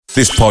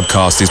This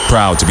podcast is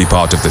proud to be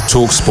part of the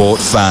TalkSport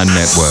Fan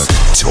Network.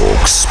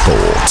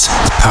 TalkSport.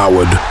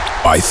 Powered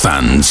by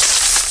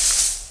fans.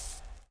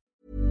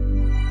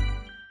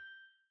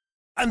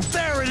 And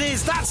there it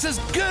is, that's as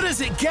good as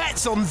it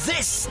gets on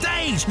this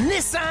stage.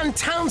 Nissan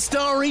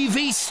Townstar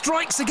EV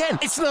strikes again.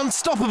 It's an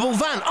unstoppable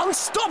van,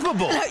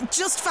 unstoppable.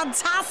 Just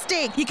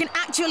fantastic. You can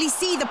actually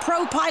see the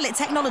Pro Pilot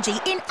technology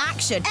in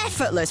action.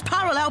 Effortless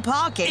parallel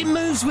parking. It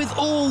moves with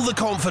all the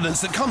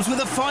confidence that comes with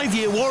a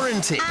 5-year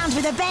warranty. And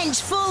with a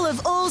bench full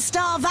of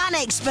all-star van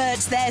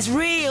experts, there's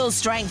real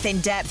strength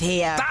in depth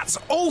here. That's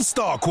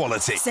all-star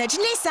quality. Search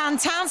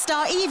Nissan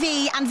Townstar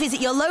EV and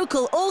visit your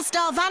local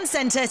all-star van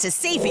centre to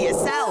see for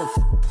yourself.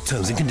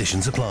 Terms and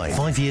conditions apply.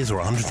 5 years or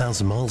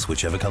 100,000 miles,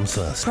 whichever comes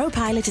first.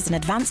 ProPilot is an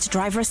advanced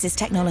driver assist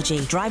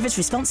technology. Driver's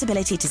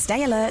responsibility to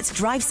stay alert,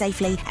 drive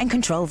safely and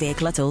control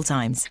vehicle at all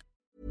times.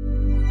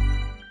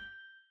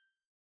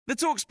 The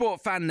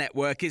TalkSport Fan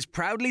Network is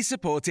proudly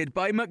supported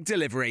by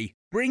McDelivery,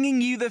 bringing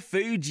you the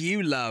food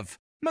you love.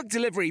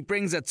 McDelivery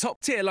brings a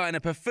top-tier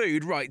lineup of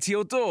food right to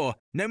your door.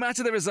 No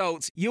matter the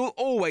result, you'll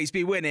always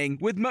be winning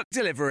with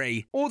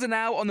McDelivery. Order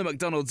now on the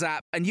McDonald's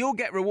app and you'll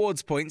get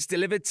rewards points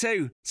delivered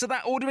too. So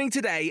that ordering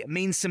today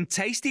means some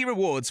tasty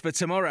rewards for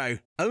tomorrow.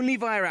 Only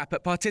via app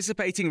at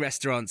participating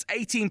restaurants.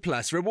 18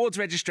 plus. Rewards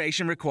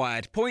registration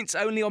required. Points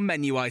only on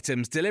menu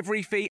items.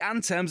 Delivery fee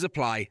and terms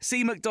apply.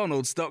 See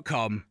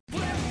mcdonalds.com.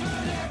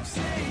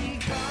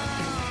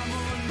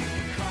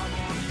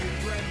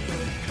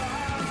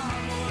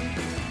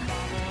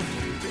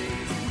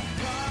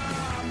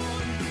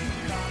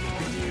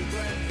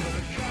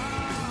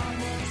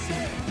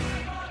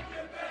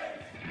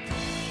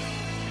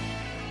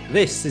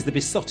 This is the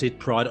Besotted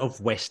Pride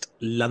of West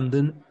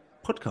London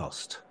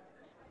podcast.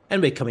 And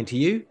we're coming to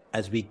you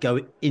as we go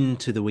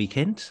into the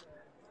weekend.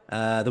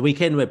 The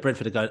weekend where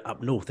Brentford are going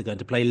up north. They're going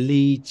to play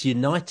Leeds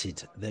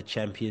United, the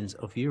champions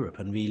of Europe.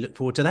 And we look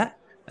forward to that,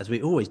 as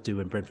we always do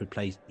when Brentford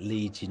plays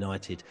Leeds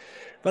United.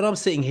 But I'm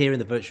sitting here in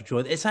the virtual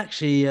joint. It's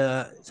actually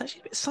a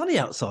bit sunny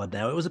outside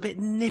now. It was a bit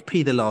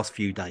nippy the last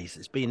few days.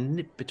 It's been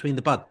nipped between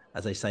the bud,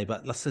 as they say.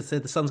 But like I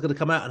said, the sun's going to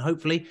come out and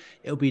hopefully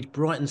it'll be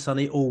bright and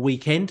sunny all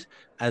weekend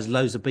as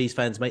loads of Bees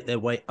fans make their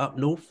way up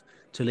north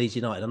to Leeds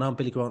United. And I'm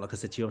Billy Grant, like I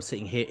said to you, I'm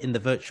sitting here in the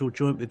virtual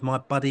joint with my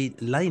buddy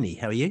Laney.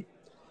 How are you?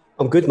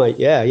 I'm good, mate.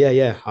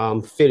 Yeah.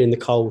 I'm feeling the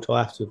cold,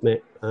 I have to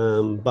admit.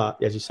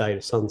 But as you say,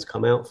 the sun's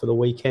come out for the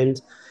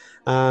weekend.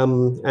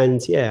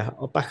 And yeah,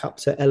 I'll back up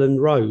to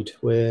Ellen Road,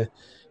 where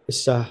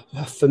it's a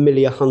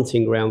familiar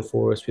hunting ground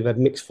for us. We've had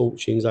mixed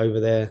fortunes over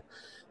there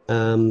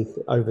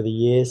over the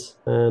years.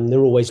 They're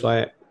always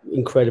like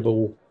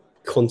incredible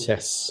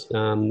contests.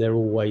 They're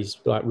always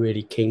like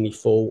really keenly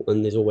fought,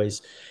 and there's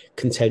always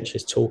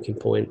contentious talking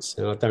points.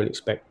 And I don't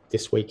expect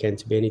this weekend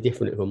to be any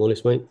different, if I'm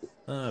honest, mate.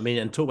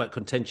 And talk about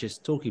contentious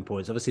talking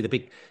points.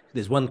 Obviously,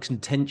 there's one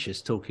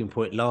contentious talking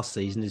point last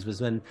season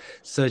was when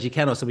Sergi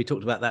Canos, and we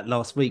talked about that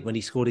last week when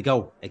he scored a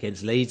goal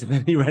against Leeds, and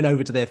then he ran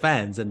over to their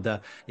fans and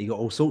he got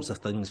all sorts of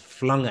things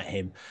flung at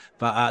him.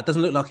 But it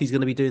doesn't look like he's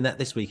going to be doing that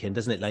this weekend,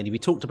 doesn't it, Laney? We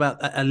talked about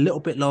that a little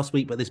bit last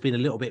week, but there's been a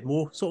little bit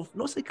more sort of,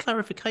 not say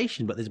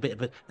clarification, but there's a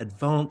bit of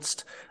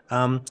advanced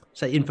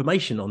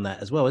information on that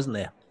as well, isn't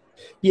there?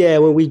 Yeah,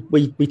 well,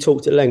 we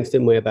talked at length,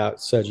 didn't we,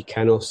 about Sergi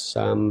Canos.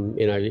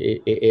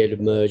 It had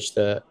emerged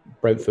that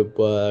Brentford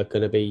were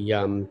going to be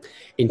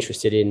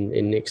interested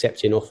in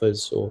accepting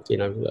offers, or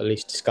at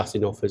least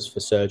discussing offers for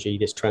Sergi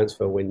this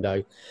transfer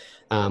window.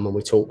 And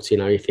we talked,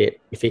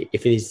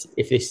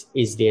 if this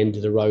is the end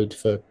of the road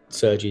for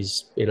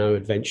Sergi's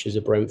adventures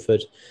at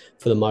Brentford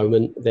for the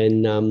moment,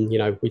 then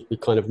we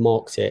kind of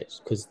marked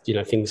it because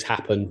things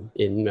happen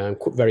in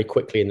very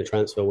quickly in the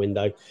transfer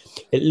window.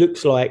 It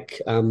looks like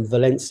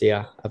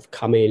Valencia have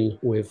come in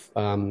with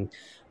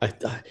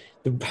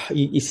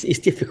it's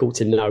difficult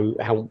to know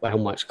how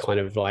much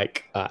kind of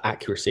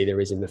accuracy there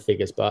is in the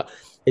figures, but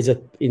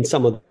in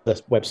some of the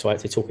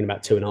websites they're talking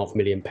about £2.5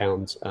 million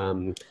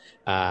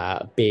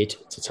bid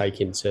to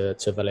take into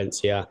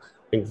Valencia.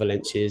 I think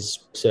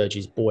Valencia's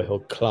Sergi's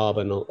boyhood club,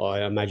 and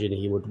I imagine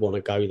he would want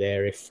to go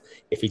there if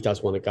he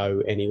does want to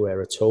go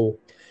anywhere at all.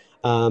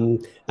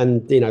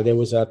 There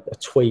was a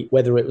tweet,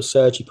 whether it was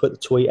Sergi put the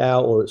tweet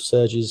out or it's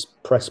Sergi's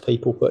press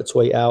people put a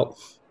tweet out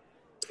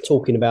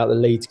talking about the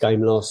Leeds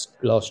game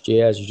last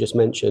year, as you just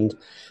mentioned,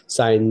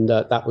 saying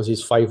that was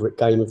his favourite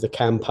game of the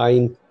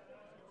campaign.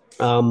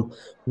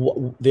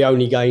 The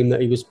only game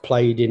that he was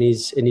played in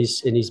his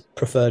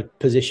preferred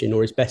position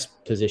or his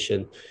best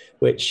position,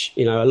 which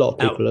a lot of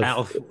people out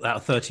of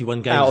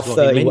 31 games. Out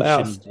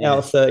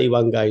of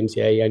 31 games,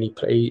 yeah,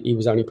 he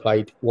was only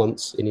played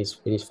once in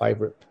his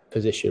favourite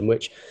position,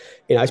 which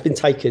it's been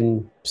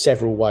taken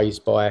several ways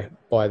by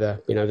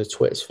the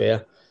Twitter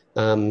sphere.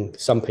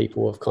 Some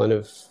people have kind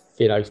of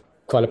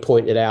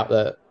pointed out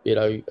that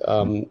he'll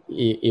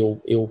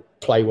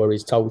play where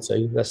he's told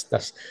to.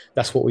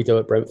 That's what we do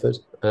at Brentford.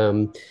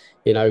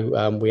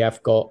 We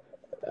have got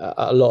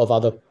a lot of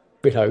other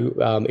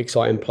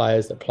exciting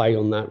players that play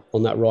on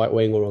that right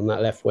wing or on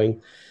that left wing.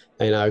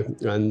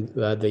 And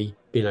the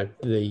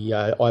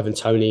the Ivan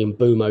Toney and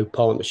Bumo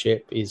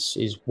partnership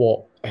is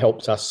what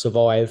helped us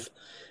survive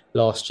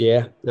last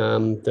year.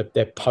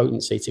 Their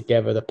potency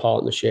together, the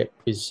partnership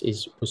was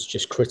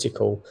just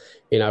critical.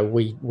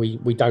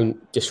 We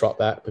don't disrupt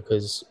that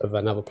because of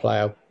another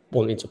player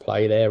wanting to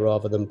play there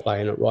rather than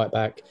playing at right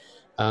back.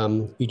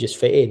 You just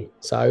fit in.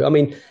 So I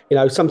mean,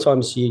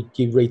 sometimes you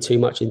read too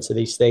much into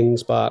these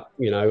things, but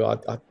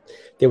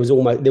there was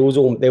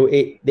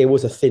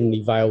a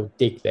thinly veiled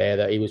dig there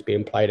that he was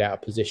being played out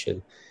of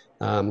position.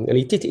 And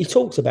he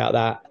talked about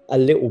that a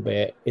little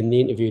bit in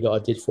the interview that I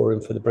did for him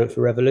for the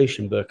Brentford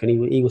Revolution book,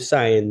 and he was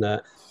saying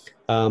that,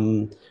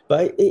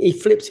 but he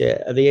flipped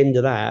it at the end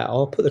of that.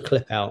 I'll put the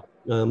clip out.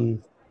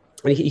 And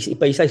he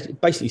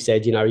basically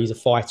said, he's a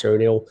fighter,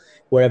 and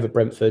wherever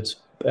Brentford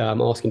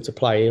ask him to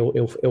play,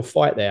 he'll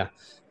fight there.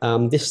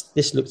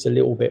 This looks a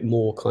little bit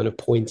more kind of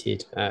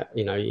pointed at,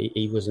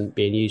 he wasn't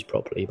being used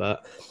properly,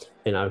 but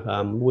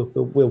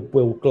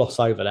we'll gloss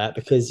over that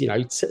because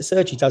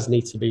Sergi does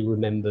need to be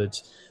remembered.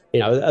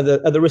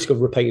 At the risk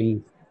of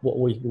repeating what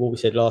we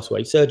said last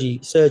week,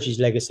 Sergi's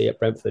legacy at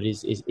Brentford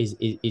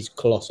is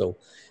colossal.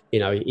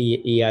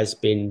 He has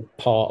been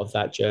part of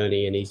that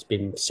journey, and he's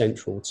been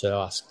central to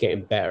us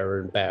getting better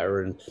and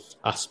better, and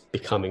us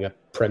becoming a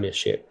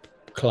Premiership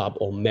club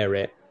on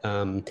merit,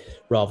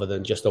 rather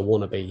than just a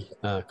wannabe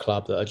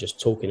club that are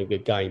just talking a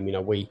good game.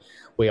 We've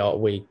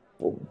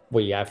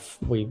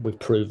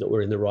proved that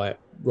we're in the right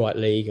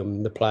league,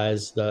 and the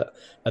players that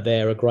are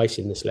there are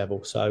gracing this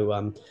level. So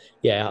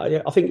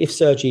I think if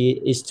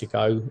Sergi is to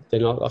go,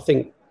 then I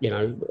think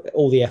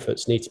all the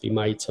efforts need to be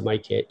made to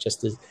make it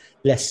just as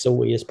less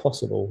salty as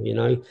possible.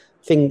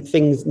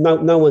 Things.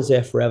 No one's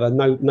there forever.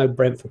 No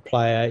Brentford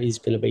player is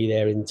going to be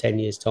there in 10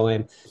 years'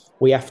 time.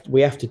 We have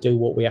to do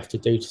what we have to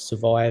do to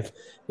survive,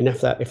 and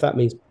if that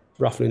means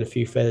ruffling a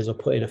few feathers or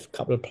putting a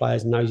couple of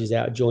players' noses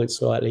out of joint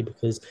slightly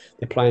because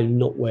they're playing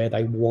not where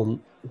they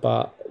want,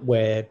 but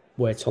where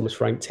Thomas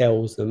Frank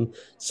tells them,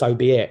 so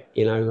be it.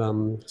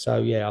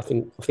 I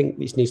think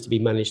this needs to be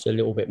managed a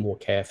little bit more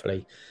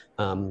carefully,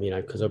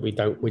 because we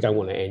don't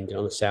want to end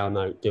on a sour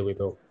note, do we,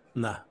 Bill?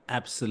 No,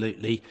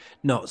 absolutely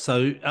not.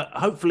 So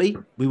hopefully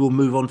we will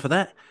move on for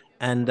that.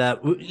 And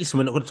listen,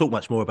 we're not going to talk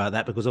much more about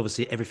that because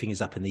obviously everything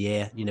is up in the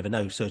air. You never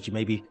know. Sergi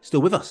may be still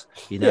with us,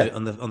 on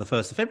the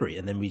 1st of February,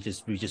 and then we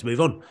just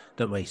move on,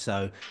 don't we?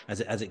 So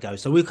as it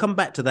goes. So we'll come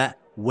back to that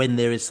when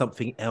there is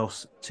something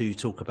else to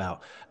talk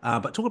about.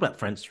 But talk about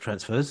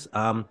transfers.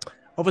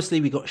 Obviously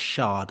we got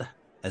Shard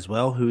as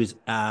well, who is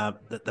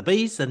the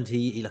bees, and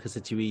he like I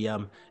said to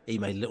you, he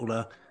made a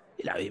little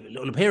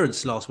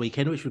appearance last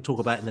weekend, which we'll talk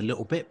about in a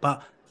little bit.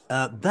 But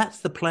that's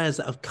the players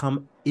that have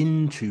come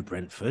into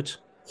Brentford.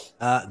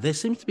 There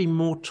seems to be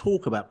more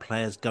talk about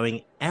players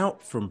going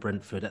out from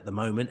Brentford at the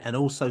moment, and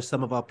also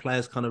some of our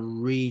players kind of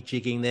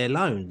rejigging their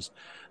loans.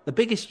 The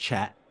biggest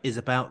chat is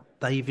about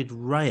David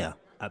Raya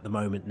at the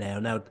moment now.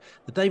 Now,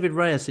 the David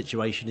Raya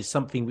situation is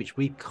something which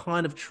we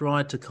kind of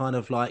tried to put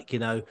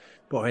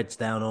our heads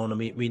down on. I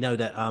mean, we know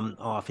that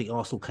I think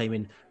Arsenal came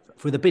in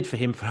with a bid for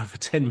him for over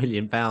 £10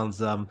 million.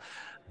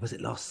 Was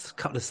it last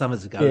couple of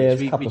summers ago? Yeah, it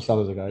was a couple of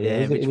summers ago. Yeah,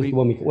 it was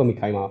when we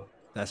came up.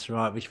 That's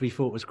right, which we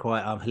thought was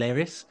quite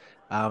hilarious.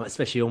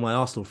 Especially all my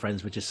Arsenal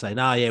friends were just saying,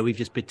 we've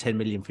just bid 10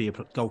 million for your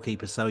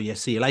goalkeeper, so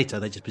see you later.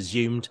 They just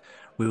presumed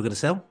we were going to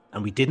sell,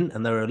 and we didn't,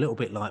 and they were a little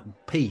bit like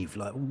peeved,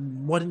 like,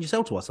 why didn't you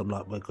sell to us? I'm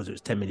like, well, because it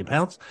was £10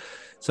 million.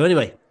 So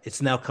anyway,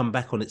 it's now come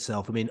back on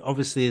itself. I mean,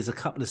 obviously there's a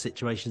couple of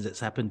situations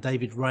that's happened.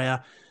 David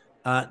Raya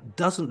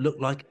doesn't look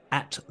like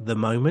at the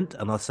moment,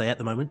 and I'll say at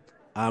the moment,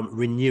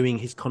 renewing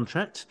his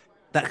contract.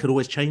 That could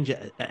always change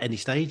at any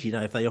stage.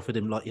 If they offered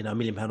him £1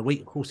 million a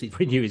week, of course he'd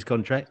renew his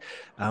contract.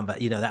 But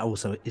that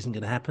also isn't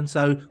going to happen.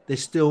 So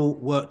there's still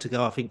work to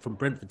go, I think, from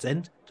Brentford's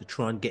end to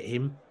try and get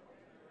him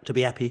to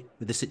be happy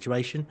with the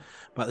situation.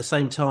 But at the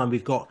same time,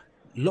 we've got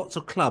lots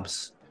of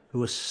clubs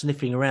who are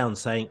sniffing around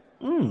saying,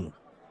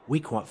 we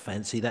quite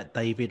fancy that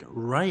David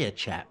Raya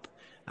chap.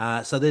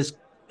 So there's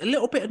a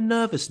little bit of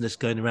nervousness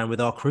going around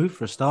with our crew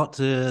for a start,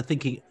 to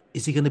thinking,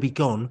 is he going to be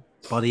gone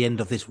by the end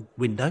of this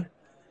window?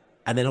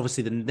 And then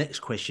obviously the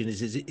next question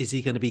is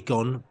he going to be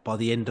gone by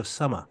the end of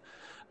summer?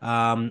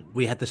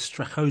 We had the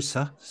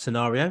Strakosa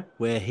scenario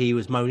where he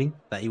was moaning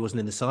that he wasn't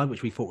in the side,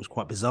 which we thought was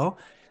quite bizarre,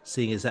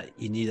 seeing as that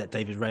he knew that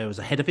David Raya was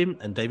ahead of him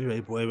and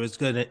David Raya was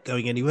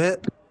going anywhere.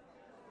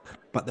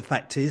 But the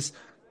fact is,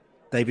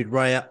 David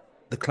Raya,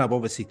 the club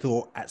obviously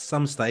thought at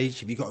some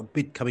stage, if you got a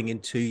bid coming in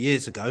 2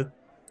 years ago,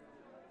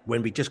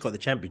 when we just got the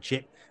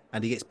championship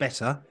and he gets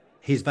better,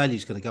 his value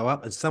is going to go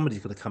up and somebody's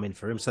going to come in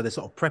for him. So they're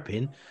sort of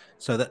prepping.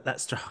 So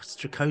that's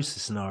Strakosa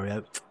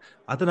scenario.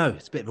 I don't know.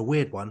 It's a bit of a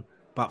weird one.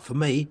 But for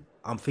me,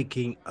 I'm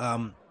thinking,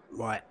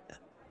 right,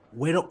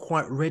 we're not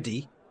quite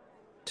ready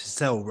to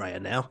sell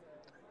Raya now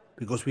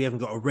because we haven't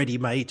got a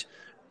ready-made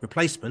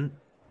replacement.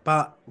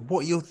 But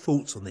what are your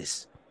thoughts on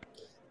this?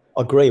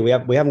 I agree. We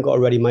haven't got a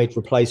ready-made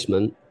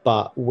replacement,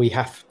 but we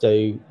have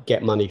to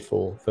get money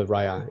for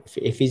Raya.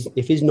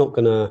 If he's not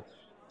going to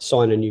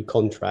sign a new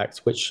contract,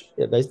 which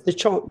there's the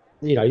chance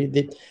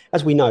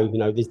as we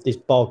know, there's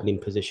bargaining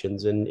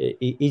positions, and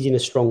he's in a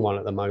strong one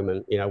at the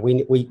moment.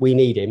 We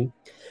need him.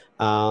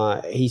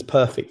 He's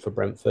perfect for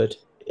Brentford,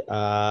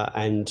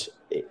 and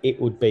it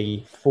would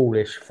be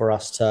foolish for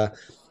us to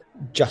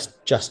just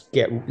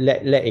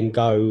let him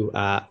go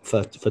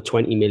for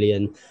 20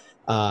 million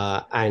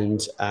and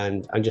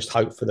just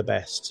hope for the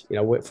best.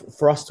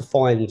 For us to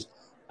find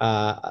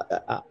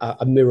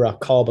a mirror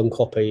carbon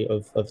copy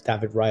of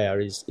David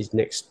Raya is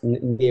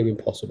near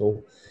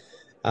impossible.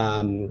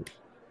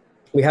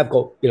 We have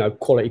got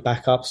quality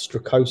backups,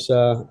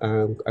 Strakosa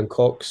and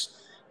Cox.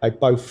 They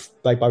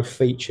both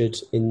featured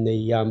in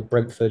the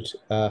Brentford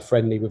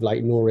friendly with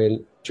Leyton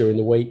Orient during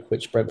the week,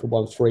 which Brentford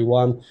won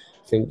 3-1.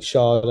 I think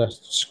Sharda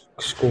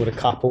scored a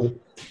couple,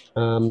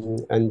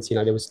 and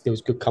there was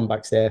good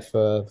comebacks there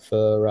for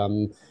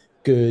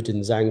Good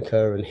and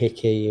Zanka and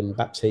Hickey and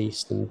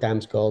Baptiste, and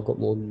Damsgaard got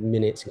more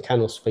minutes, and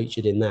Canos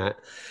featured in that.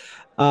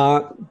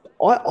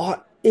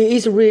 It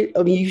is a real.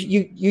 I mean,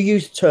 you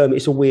use the term.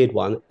 It's a weird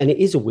one, and it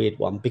is a weird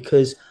one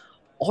because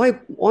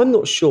I'm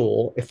not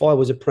sure if I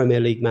was a Premier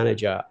League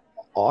manager,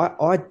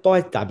 I'd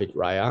buy David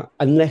Raya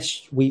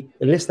unless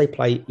they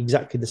play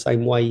exactly the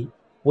same way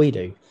we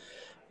do.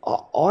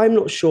 I'm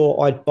not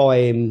sure I'd buy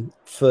him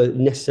for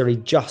necessarily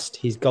just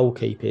his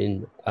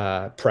goalkeeping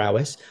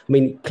prowess. I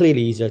mean,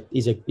 clearly he's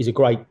a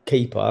great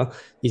keeper.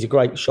 He's a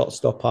great shot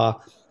stopper,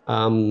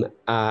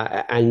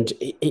 and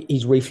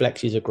his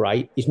reflexes are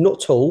great. He's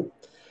not tall,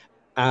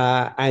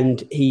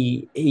 and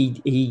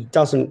he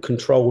doesn't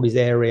control his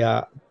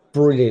area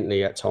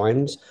brilliantly at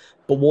times.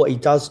 But what he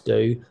does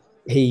do,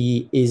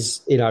 he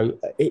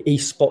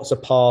spots a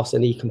pass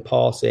and he can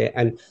pass it.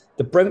 And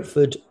the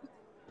Brentford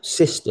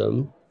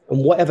system,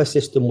 and whatever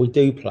system we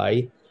do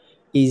play,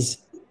 is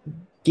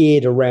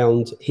geared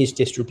around his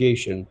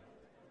distribution.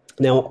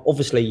 Now,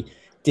 obviously,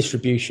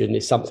 distribution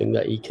is something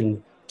that he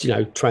can,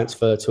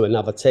 transfer to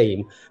another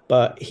team,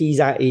 but he's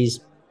at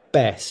his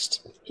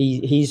best.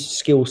 His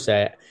skill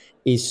set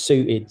is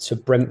suited to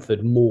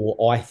Brentford more,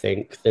 I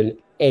think, than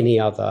any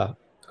other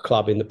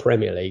club in the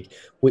Premier League,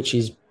 which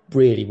is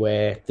really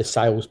where the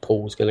sales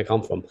pool is going to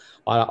come from.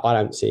 I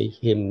don't see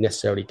him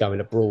necessarily going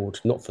abroad,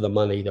 not for the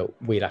money that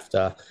we'd have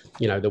to,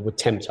 that would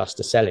tempt us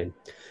to sell him.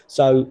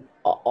 So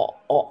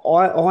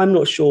I'm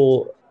not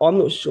sure. I'm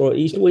not sure.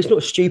 He's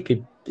not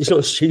stupid. He's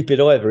not stupid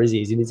either, is he?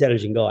 He's an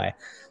intelligent guy.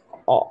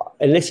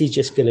 Unless he's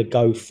just going to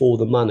go for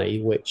the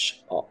money,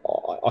 which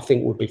I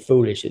think would be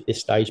foolish at this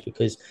stage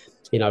because,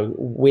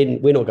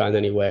 we're not going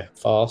anywhere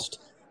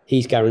fast.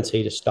 He's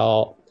guaranteed a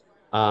start.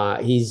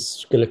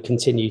 He's going to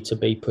continue to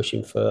be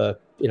pushing for,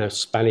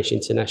 Spanish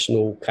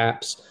international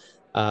caps.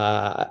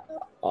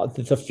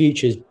 The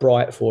future's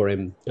bright for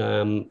him.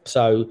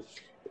 So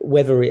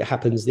whether it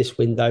happens this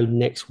window,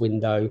 next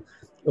window,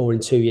 or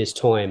in 2 years'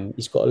 time,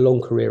 he's got a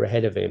long career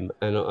ahead of him.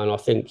 And I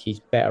think he's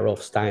better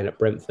off staying at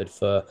Brentford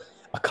for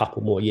a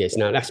couple more years.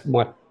 Now, that's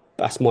my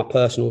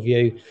personal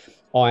view.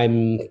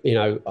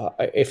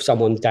 If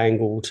someone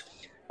dangled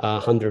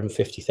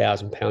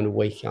 £150,000 a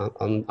week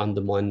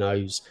under my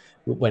nose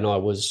when I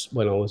was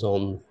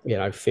on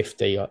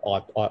 50,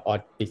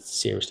 I'd be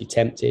seriously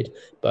tempted.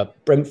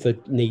 But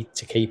Brentford need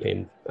to keep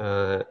him,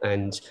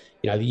 and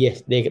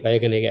yes, they're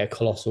going to get a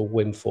colossal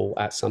windfall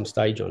at some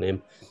stage on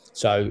him.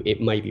 So it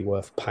may be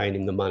worth paying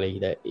him the money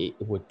that it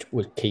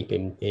would keep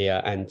him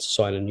here and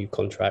sign a new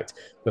contract,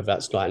 whether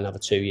that's like another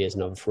 2 years,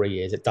 another 3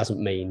 years. It doesn't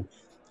mean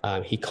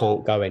he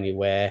can't go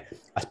anywhere.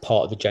 As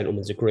part of the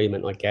gentleman's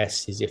agreement, I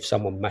guess, is if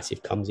someone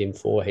massive comes in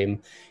for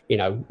him,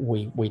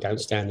 we don't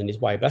stand in his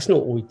way. But that's not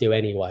what we do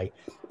anyway.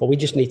 But we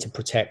just need to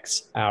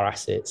protect our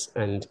assets,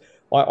 and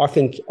I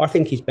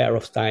think he's better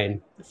off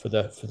staying for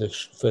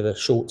the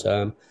short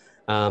term,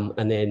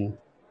 and then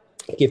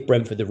give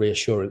Brentford the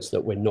reassurance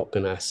that we're not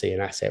going to see an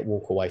asset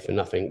walk away for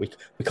nothing.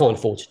 We can't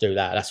afford to do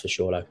that. That's for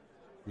sure, though.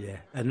 Yeah,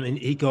 and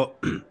he got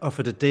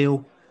offered a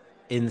deal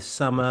in the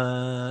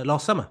summer,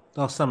 last summer,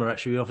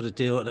 actually, we offered a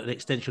deal, an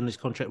extension on his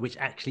contract, which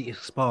actually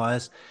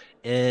expires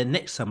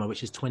next summer,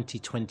 which is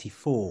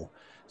 2024.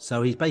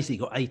 So he's basically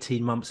got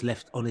 18 months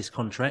left on his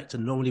contract.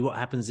 And normally what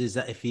happens is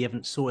that if he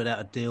haven't sorted out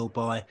a deal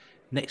by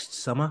next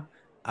summer,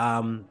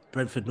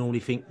 Brentford normally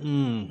think,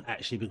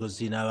 actually,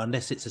 because,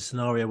 unless it's a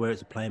scenario where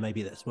it's a player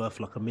maybe that's worth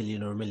like $1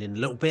 million or $1 million a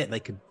little bit, they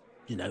could,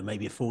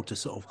 maybe afford to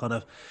sort of kind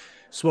of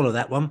swallow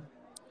that one.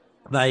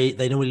 They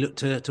normally look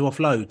to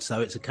offload.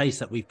 So it's a case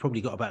that we've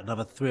probably got about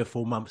another 3 or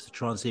 4 months to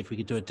try and see if we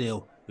could do a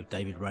deal with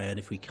David Raya. And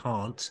if we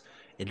can't,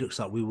 it looks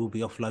like we will be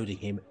offloading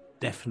him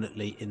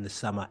definitely in the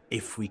summer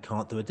if we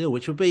can't do a deal,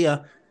 which would be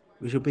a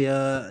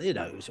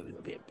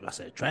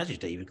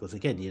tragedy because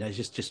again,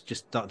 he's just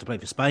started to play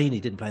for Spain. He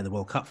didn't play in the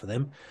World Cup for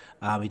them.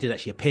 He did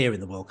actually appear in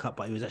the World Cup,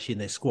 but he was actually in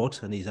their squad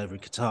and he's over in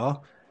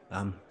Qatar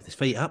with his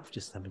feet up,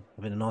 just having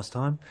a nice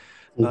time.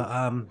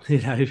 But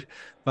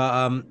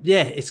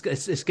yeah, it's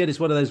good. It's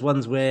one of those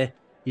ones where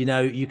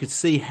you could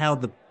see how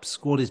the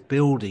squad is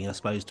building, I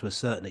suppose, to a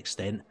certain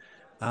extent.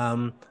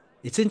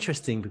 It's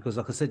interesting because,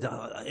 like I said,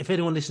 if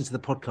anyone listens to the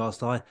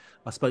podcast,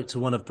 I spoke to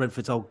one of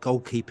Brentford's old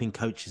goalkeeping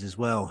coaches as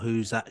well,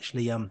 who's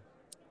actually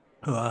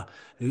who,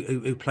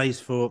 who plays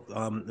for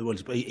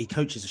he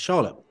coaches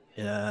Charlotte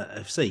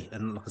FC,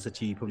 and like I said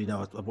to you, you probably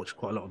know I've watched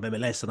quite a lot of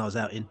MLS, and I was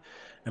out in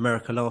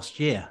America last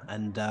year,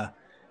 and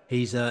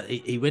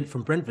he went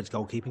from Brentford's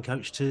goalkeeping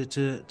coach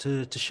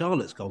to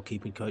Charlotte's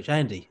goalkeeping coach,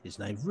 Andy, his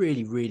name,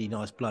 really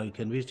nice bloke,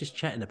 and we was just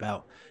chatting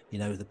about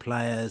the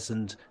players,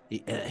 and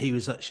he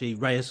was actually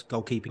Raya's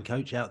goalkeeping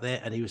coach out there,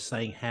 and he was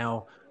saying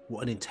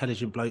what an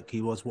intelligent bloke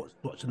he was,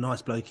 what a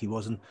nice bloke he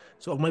was, and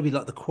sort of maybe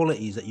like the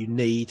qualities that you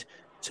need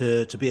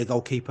to be a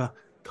goalkeeper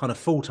kind of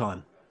full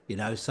time.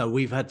 So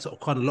we've had sort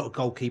of quite a lot of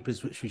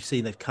goalkeepers which we've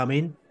seen they've come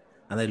in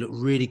and they look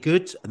really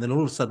good, and then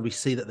all of a sudden we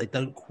see that they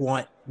don't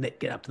quite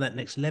get up to that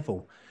next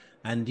level.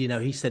 And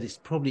he said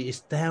it's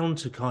down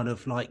to kind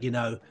of like you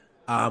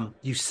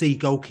see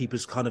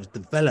goalkeepers kind of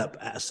develop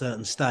at a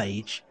certain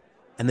stage,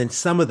 and then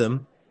some of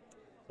them,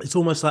 it's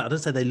almost like, I don't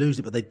say they lose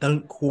it, but they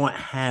don't quite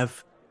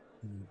have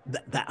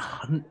that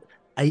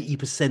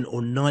 80%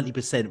 or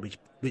 90%,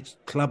 which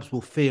clubs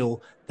will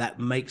feel that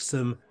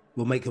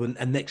will make them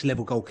a next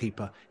level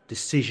goalkeeper.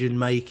 Decision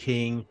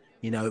making,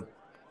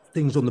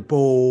 things on the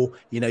ball.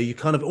 You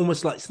kind of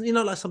almost like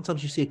like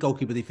sometimes you see a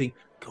goalkeeper, they think,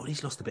 God,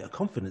 he's lost a bit of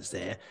confidence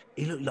there.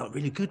 He looked like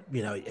really good,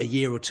 a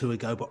year or two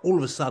ago, but all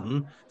of a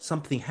sudden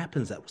something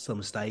happens at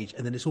some stage,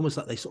 and then it's almost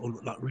like they sort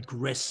of like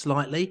regress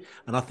slightly.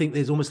 And I think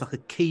there's almost like a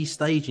key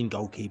stage in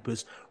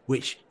goalkeepers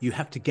which you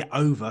have to get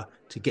over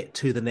to get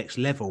to the next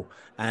level.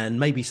 And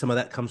maybe some of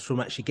that comes from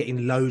actually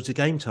getting loads of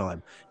game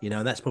time,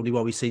 and that's probably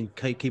why we've seen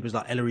keepers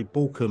like Ellery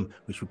Balcombe,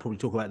 which we'll probably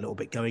talk about a little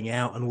bit, going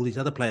out, and all these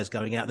other players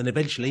going out. Then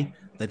eventually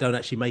they don't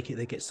actually make it,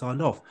 they get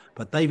signed off.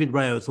 But David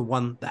Raya is the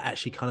one that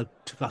actually kind of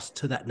took us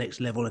to that next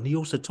level. And he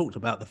also talked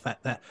about the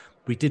fact that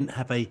we didn't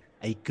have a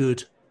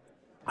good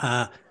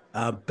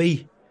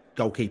B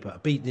goalkeeper,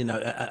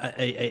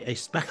 a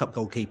backup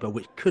goalkeeper,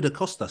 which could have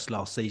cost us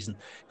last season,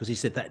 because he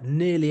said that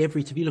nearly if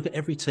you look at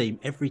every team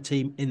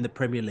in the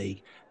Premier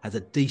League has a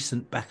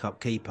decent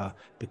backup keeper,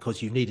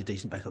 because you need a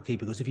decent backup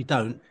keeper, because if you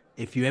don't,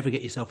 if you ever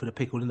get yourself in a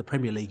pickle in the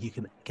Premier League, you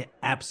can get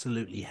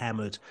absolutely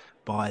hammered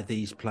by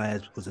these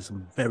players, because there's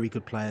some very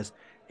good players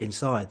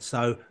inside.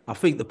 So I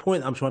think the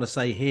point I'm trying to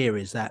say here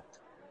is that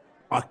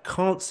I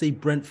can't see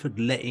Brentford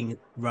letting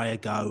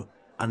Raya go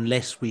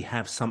unless we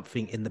have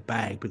something in the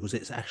bag, because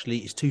it's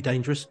too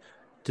dangerous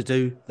to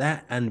do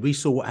that. And we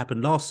saw what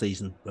happened last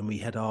season when we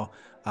had our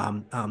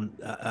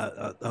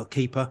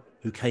keeper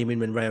who came in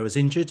when Raya was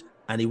injured,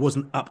 and he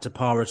wasn't up to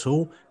par at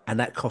all, and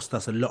that cost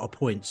us a lot of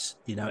points.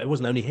 It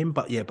wasn't only him,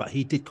 but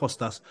he did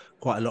cost us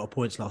quite a lot of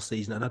points last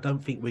season, and I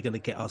don't think we're going to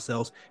get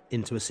ourselves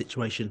into a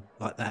situation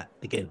like that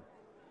again.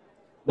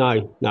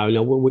 No.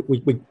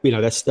 We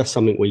that's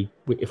something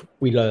if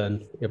we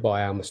learn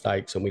by our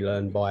mistakes, and we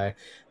learn by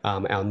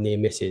our near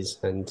misses.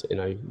 And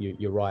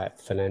you're right,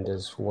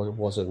 Fernandes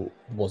wasn't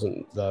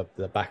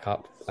the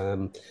backup.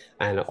 And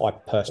I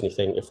personally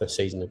think if the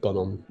season had gone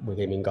on with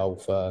him in goal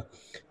for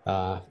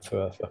a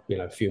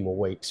few more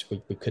weeks,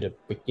 we could have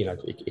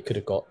it could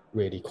have got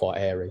really quite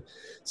airy.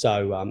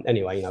 So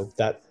anyway,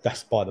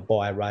 that's by the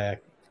by. Raya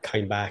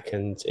came back,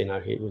 and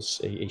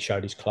he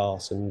showed his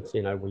class, and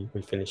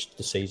we finished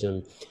the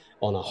season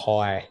on a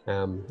high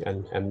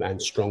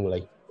and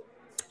strongly.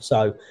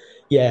 So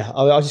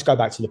I'll just go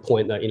back to the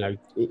point that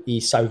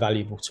he's so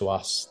valuable to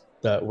us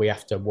that we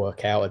have to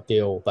work out a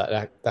deal,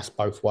 but that's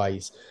both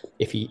ways.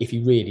 If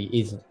he really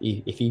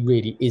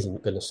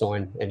isn't going to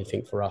sign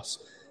anything for us,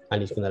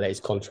 and he's going to let his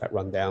contract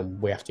run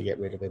down, we have to get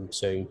rid of him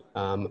soon.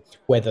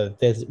 Whether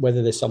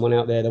there's someone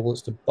out there that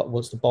wants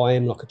to buy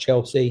him, like a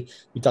Chelsea,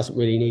 who doesn't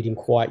really need him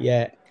quite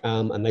yet,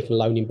 and they can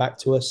loan him back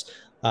to us,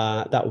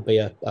 that would be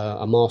a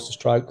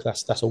masterstroke.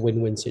 That's a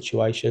win-win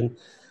situation.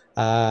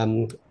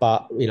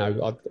 But we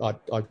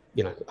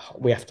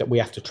have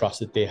to trust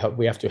the deal.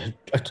 We have to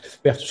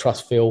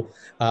trust Phil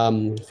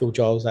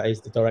Giles, that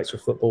is the director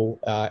of football.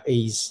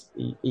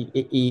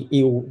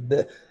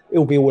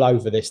 He'll be all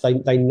over this.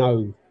 They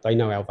know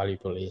how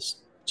valuable he is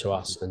to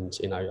us, and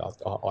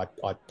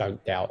I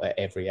don't doubt that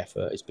every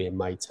effort is being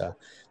made to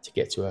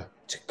get to a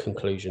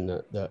conclusion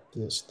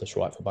that's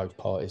right for both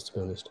parties, to be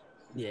honest.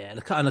 Yeah,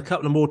 and a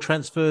couple of more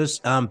transfers.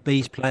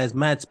 Bees players,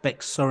 Mads Beck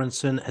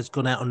Sorensen has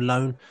gone out on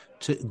loan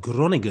to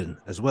Groningen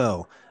as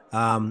well,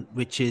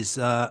 which is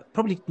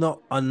probably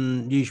not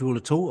unusual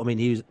at all. I mean,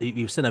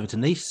 he was sent over to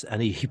Nice,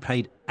 and he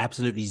played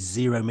absolutely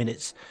 0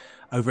 minutes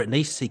over at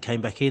Nice. He came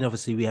back in.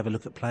 Obviously, we have a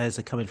look at players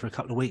that come in for a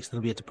couple of weeks, then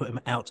we'll be able to put him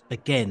out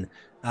again.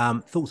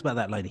 Thoughts about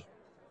that, lady?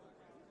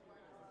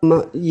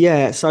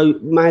 Yeah, so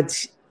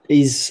Mads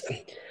is...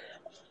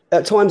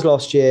 At times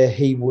last year,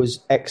 he was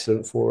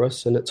excellent for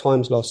us, and at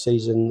times last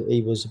season,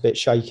 he was a bit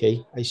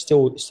shaky. He's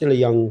still a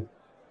young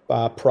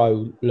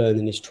pro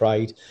learning his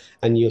trade,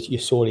 and you're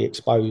sorely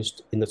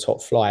exposed in the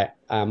top flight.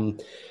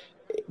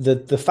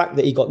 The fact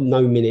that he got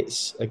no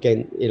minutes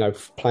again,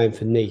 playing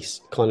for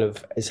Nice, kind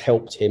of has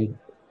helped him.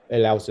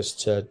 Allows us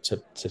to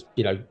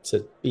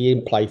be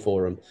in play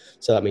for him.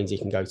 So that means he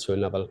can go to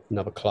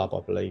another club, I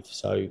believe.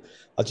 So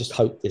I just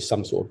hope there's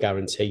some sort of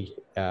guarantee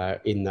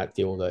in that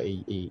deal that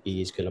he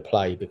is going to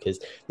play, because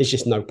there's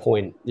just no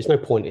point. There's no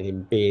point in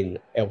him being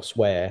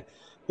elsewhere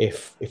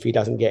if he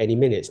doesn't get any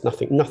minutes.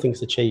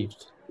 Nothing's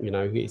achieved.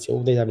 It's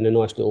all they're having a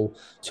nice little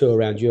tour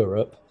around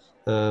Europe.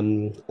 I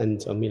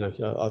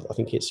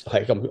think it's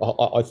like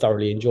I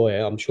thoroughly enjoy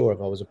it. I'm sure if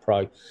I was a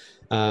pro,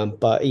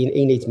 but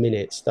he needs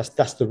minutes.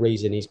 That's the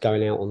reason he's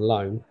going out on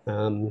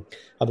loan.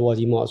 Otherwise,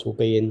 he might as well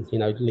be in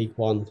League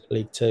One,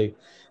 League Two.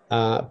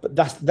 But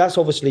that's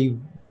obviously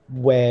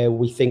where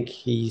we think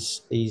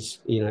he's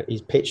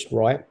pitched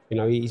right.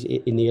 He's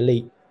in the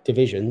elite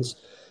divisions.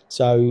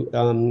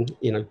 So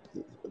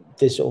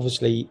there's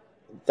obviously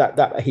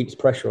that heaps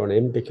pressure on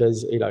him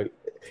because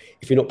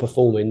if you're not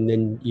performing,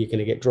 then you're going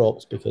to get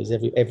dropped because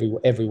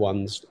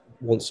everyone's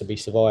wants to be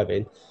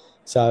surviving.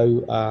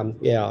 So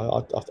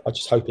I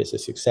just hope it's a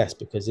success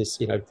because it's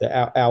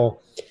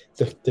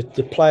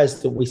the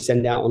players that we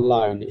send out on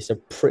loan, it's a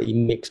pretty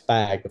mixed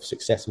bag of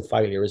success and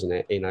failure, isn't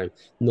it?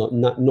 Not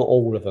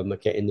all of them are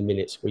getting the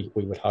minutes we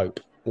would hope,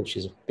 which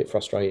is a bit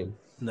frustrating.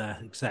 No,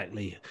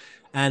 exactly.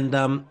 And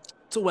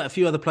talk about a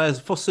few other players.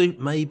 Fosu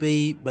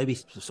maybe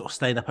sort of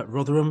staying up at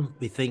Rotherham.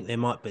 We think there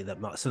might be that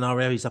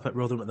scenario. He's up at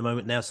Rotherham at the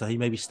moment now, so he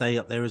maybe stay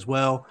up there as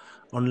well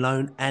on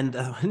loan. And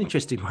an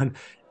interesting one,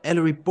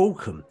 Ellery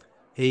Balcombe.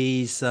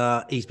 He's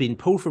been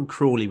pulled from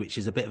Crawley, which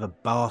is a bit of a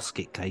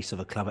basket case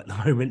of a club at the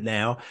moment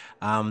now.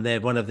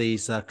 They're one of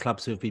these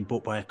clubs who have been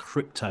bought by a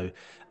crypto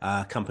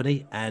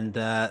company, and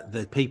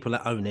the people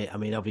that own it, I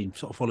mean, I've been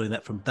sort of following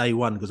that from day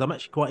one because I'm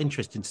actually quite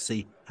interested to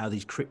see how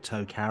these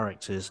crypto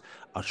characters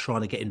are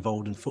trying to get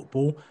involved in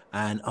football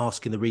and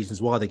asking the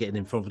reasons why they're getting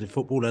involved in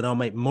football. And our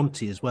mate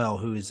Monty as well,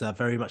 who is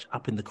very much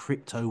up in the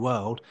crypto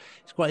world.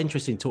 It's quite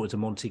interesting talking to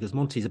Monty because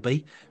Monty's a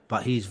B,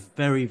 but he's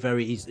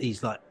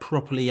he's like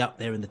properly up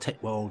there in the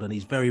tech world, and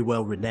he's very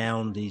well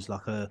renowned. He's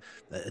like a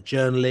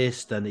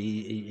journalist, and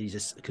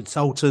he's a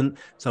consultant,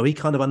 so he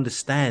kind of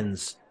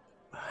understands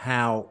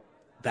how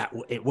that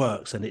it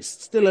works, and it's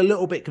still a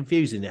little bit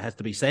confusing, it has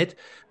to be said.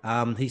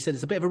 He said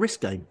it's a bit of a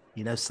risk game.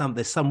 There's some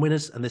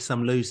winners and there's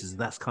some losers, and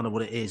that's kind of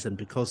what it is. And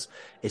because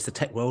it's the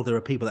tech world, there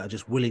are people that are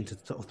just willing to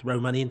sort of throw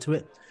money into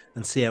it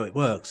and see how it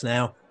works.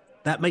 Now,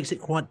 that makes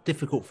it quite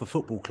difficult for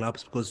football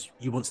clubs because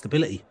you want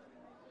stability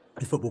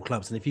with football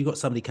clubs. And if you've got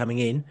somebody coming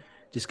in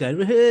just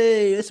going,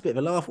 hey, that's a bit of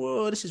a laugh.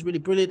 Whoa, this is really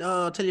brilliant.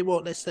 Oh, I'll tell you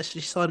what, let's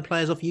just sign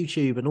players off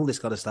YouTube and all this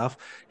kind of stuff.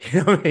 You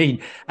know what I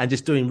mean? And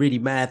just doing really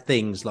mad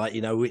things like,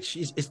 which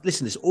is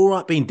listen, it's all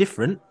right being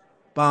different,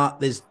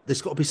 but there's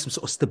got to be some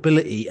sort of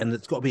stability, and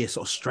there's got to be a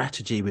sort of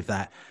strategy with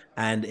that.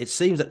 And it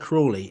seems that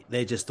Crawley,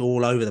 they're just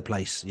all over the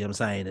place, you know what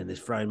I'm saying? And they're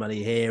throwing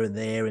money here and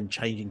there and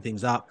changing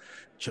things up,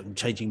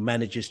 changing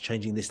managers,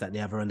 changing this, that, and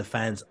the other. And the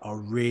fans are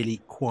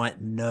really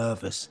quite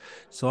nervous.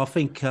 So I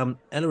think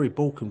Ellery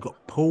Balcombe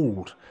got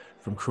pulled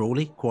from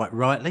Crawley, quite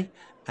rightly,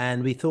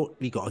 and we thought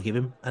we got to give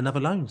him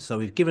another loan. So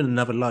we've given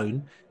another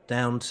loan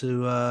down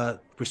to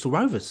Bristol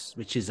Rovers,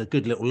 which is a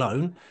good little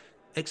loan,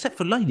 except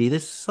for Laney.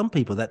 There's some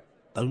people that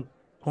don't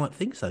quite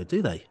think so,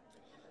 do they?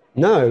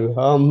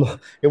 No,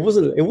 it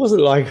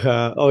wasn't like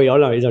I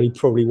know it's only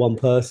probably one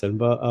person,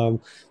 but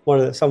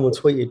someone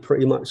tweeted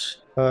pretty much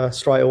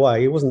straight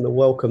away. It wasn't the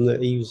welcome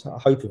that he was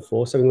hoping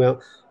for. Something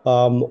about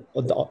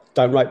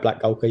don't rate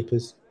black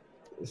goalkeepers.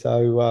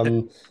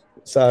 So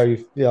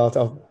yeah,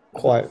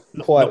 quite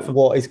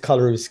what his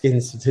colour of his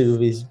skin's to do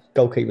with his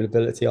goalkeeping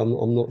ability,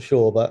 I'm not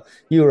sure. But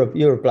you're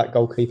a black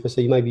goalkeeper,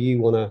 so maybe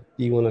you wanna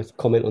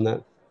comment on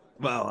that.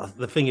 Well,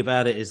 the thing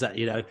about it is that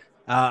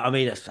I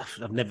mean,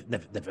 I've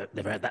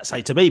never had that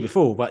say to me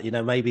before, but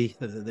maybe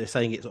they're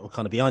saying it sort of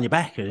kind of behind your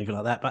back or anything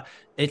like that. But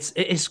it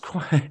is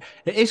quite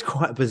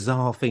a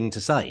bizarre thing to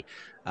say.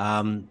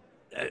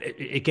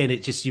 Again,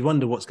 it just, you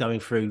wonder what's going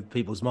through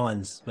people's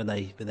minds when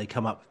they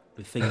come up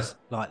with things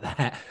like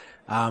that.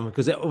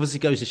 Because it obviously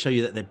goes to show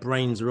you that their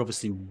brains are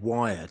obviously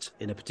wired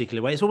in a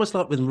particular way. It's almost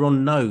like when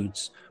Ron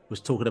Nodes was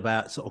talking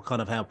about sort of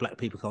kind of how black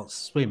people can't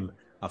swim.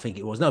 I think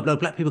it was. No,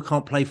 black people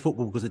can't play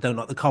football because they don't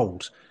like the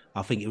cold.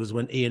 I think it was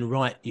when Ian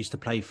Wright used to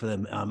play for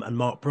them and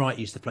Mark Bright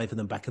used to play for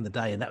them back in the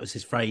day. And that was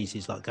his phrase.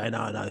 He's like going,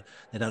 no,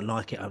 they don't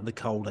like it. The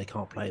cold, they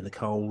can't play in the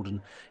cold.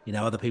 And,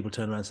 other people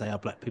turn around and say,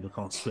 black people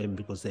can't swim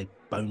because their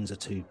bones are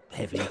too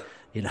heavy,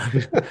 You know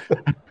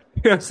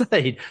what I'm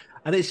saying?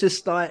 And it's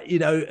just like,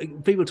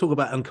 people talk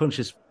about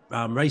unconscious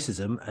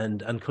racism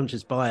and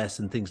unconscious bias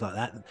and things like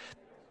that.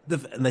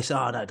 And they say,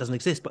 no, it doesn't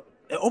exist. But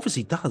it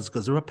obviously does,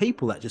 because there are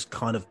people that just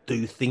kind of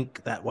do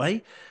think that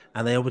way.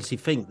 And they obviously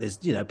think there's,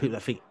 people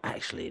that think,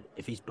 actually,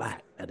 if he's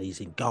black and he's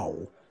in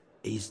goal,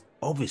 he's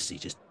obviously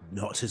just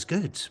not as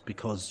good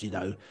because,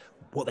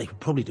 what they can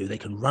probably do, they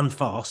can run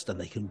fast and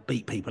they can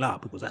beat people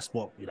up because that's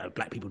what,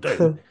 black people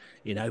do,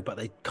 but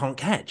they can't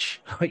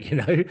catch,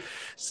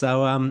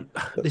 So,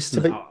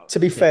 listen. To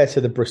be fair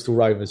to the Bristol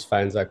Rovers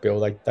fans, though, Bill,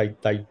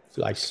 they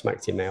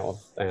smacked him out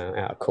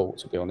of court,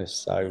 to be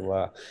honest.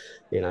 So,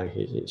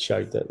 it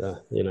showed that,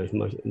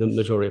 the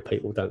majority of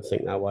people don't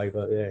think that way.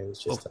 But yeah,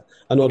 it's just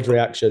an odd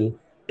reaction.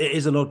 It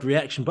is an odd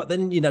reaction, but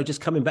then, just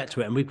coming back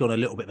to it, and we've gone a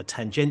little bit of a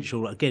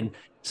tangential. Again,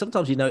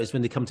 sometimes you notice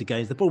when they come to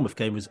games, the Bournemouth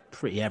game was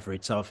pretty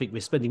average. So I think we're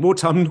spending more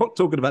time not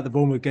talking about the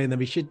Bournemouth game than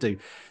we should do.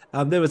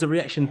 There was a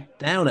reaction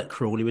down at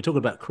Crawley. We're talking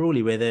about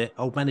Crawley, where their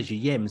old manager,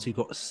 Yems, who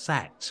got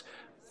sacked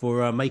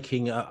for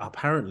making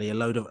apparently a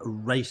load of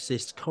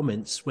racist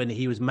comments when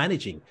he was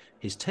managing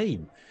his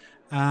team.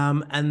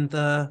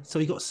 So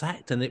he got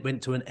sacked, and it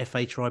went to an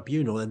FA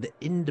tribunal, and the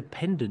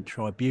independent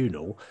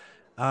tribunal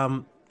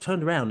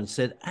turned around and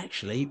said,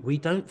 actually, we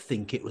don't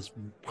think it was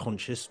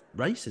conscious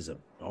racism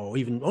or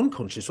even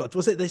unconscious.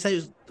 Was it? They say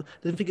they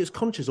didn't think it was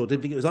conscious or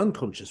didn't think it was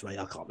unconscious. Right?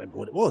 I can't remember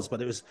what it was,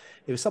 but it was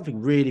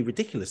something really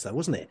ridiculous, though,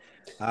 wasn't it?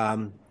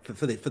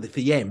 For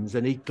Yems,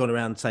 and he'd gone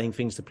around saying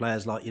things to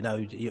players like,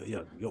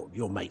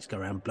 your mates go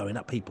around blowing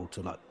up people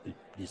to like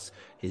his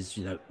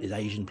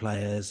Asian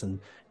players, and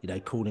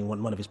calling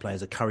one of his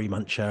players a curry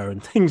muncher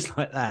and things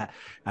like that.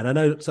 And I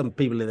know some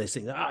people in there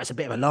think, it's a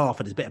bit of a laugh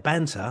and it's a bit of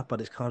banter,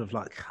 but it's kind of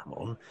like, come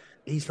on,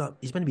 he's meant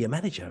to be a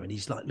manager, and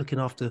he's like looking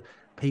after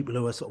people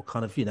who are sort of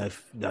kind of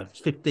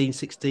 15,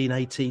 16,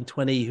 18,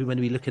 20 who are meant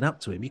to be looking up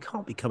to him. You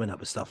can't be coming up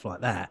with stuff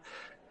like that.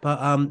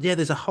 But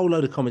there's a whole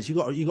load of comments. You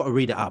got to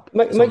read it up.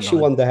 It makes you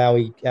wonder how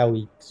he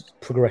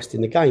progressed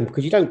in the game,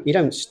 because you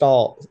don't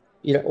start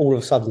all of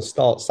a sudden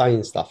start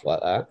saying stuff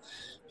like that.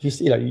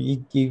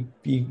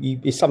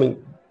 It's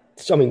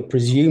something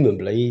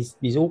presumably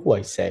he's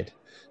always said,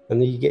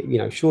 and then you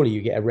get surely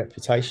you get a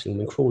reputation. I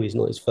mean, Crawley's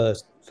not his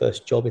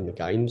first job in the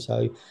game,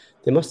 so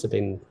there must have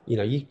been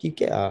you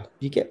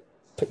get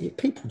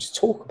people just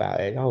talk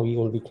about it. Oh, you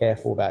want to be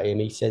careful about him.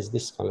 He says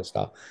this kind of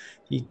stuff.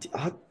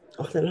 I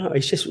don't know.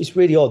 It's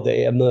really odd that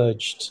it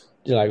emerged.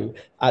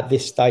 At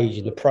this stage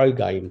in the pro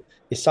game,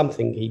 is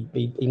something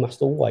he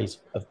must always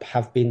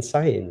have been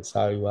saying.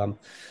 So,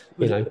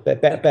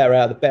 better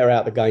out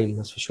the game.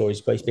 That's for sure.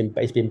 He's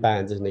been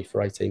banned, hasn't he,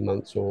 for 18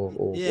 months or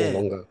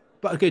longer.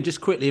 But again, just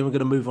quickly, and we're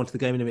going to move on to the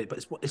game in a minute.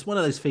 But it's one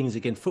of those things.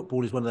 Again,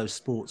 football is one of those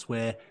sports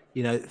where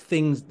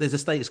there's a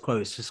status quo.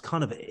 It's just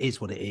kind of, it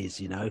is what it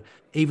is.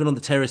 Even on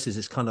the terraces,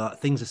 it's kind of like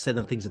things are said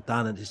and things are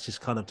done, and it's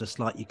just kind of just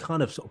like you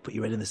kind of sort of put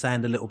your head in the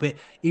sand a little bit.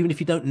 Even if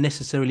you don't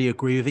necessarily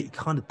agree with it, you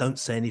kind of don't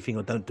say anything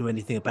or don't do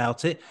anything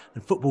about it.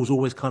 And football's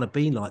always kind of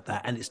been like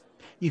that. And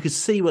you could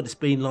see what it's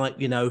been like.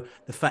 The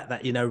fact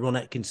that Ron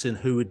Atkinson,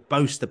 who would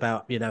boast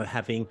about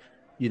having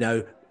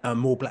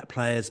more black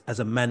players as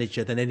a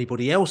manager than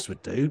anybody else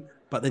would do,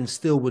 but then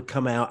still would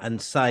come out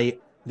and say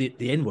the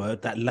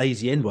N-word, that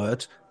lazy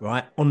N-word,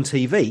 right, on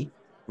TV,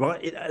 right?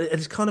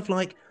 It's kind of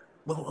like,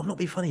 well, I'm not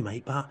being funny,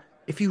 mate, but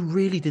if you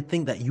really did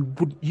think that,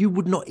 you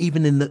would not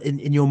even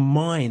in your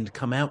mind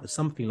come out with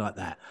something like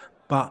that.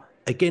 But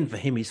again, for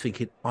him, he's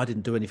thinking, I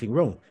didn't do anything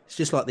wrong. It's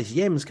just like this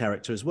Yems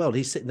character as well.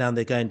 He's sitting down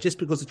there going, just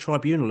because the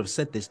tribunal have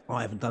said this,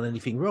 I haven't done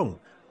anything wrong.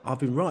 I've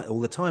been right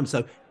all the time.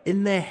 So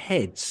in their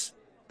heads,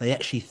 they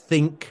actually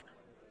think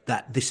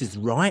that this is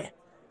right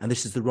and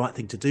this is the right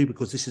thing to do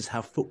because this is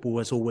how football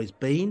has always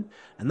been.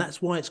 And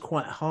that's why it's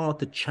quite hard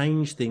to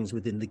change things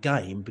within the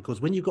game, because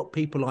when you've got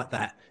people like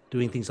that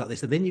doing things like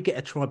this, and then you get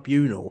a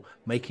tribunal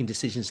making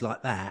decisions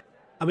like that.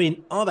 I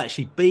mean, I've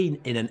actually been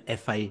in an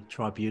FA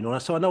tribunal,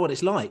 so I know what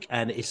it's like.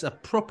 And it's a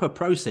proper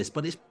process,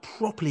 but it's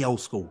properly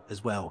old school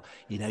as well.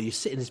 You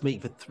sit in this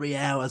meeting for 3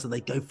 hours and they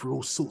go through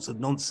all sorts of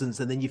nonsense.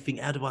 And then you think,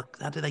 how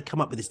do they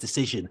come up with this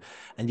decision?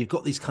 And you've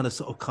got these kind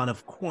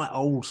of quite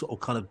old sort of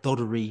kind of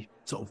doddery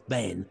sort of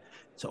men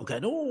sort of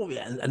going, oh,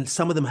 yeah. And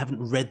some of them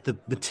haven't read the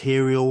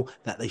material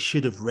that they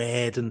should have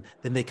read. And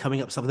then they're coming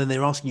up with something. Then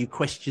they're asking you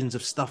questions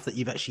of stuff that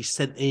you've actually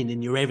sent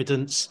in your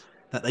evidence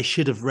that they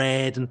should have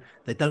read, and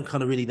they don't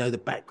kind of really know the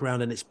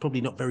background, and it's probably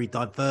not very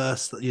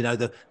diverse,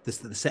 the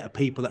set of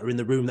people that are in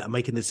the room that are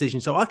making the decision.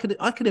 So I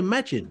could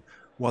imagine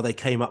why they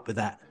came up with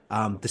that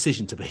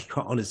decision, to be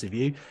quite honest with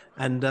you.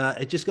 And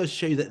it just goes to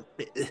show you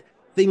that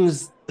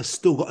things have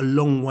still got a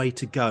long way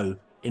to go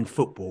in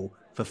football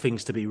for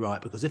things to be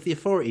right, because if the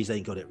authorities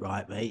ain't got it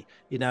right, mate,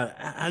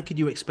 how could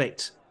you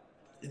expect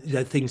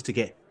things to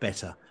get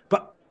better?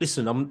 But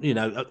listen, I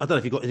don't know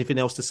if you've got anything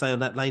else to say on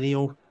that, Laney,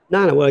 or...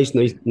 No, well,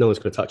 no one's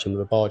going to touch him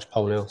with a barge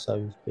pole now,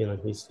 so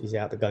he's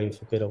out the game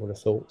for good, I would have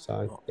thought.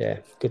 So yeah,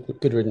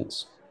 good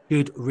riddance.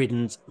 Good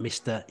riddance,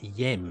 Mr.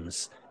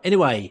 Yems.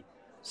 Anyway,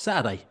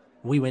 Saturday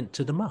we went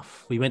to the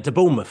Muff. We went to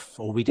Bournemouth,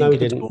 or we didn't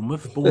go to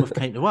Bournemouth. Bournemouth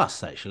came to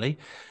us actually,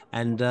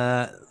 and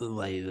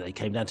they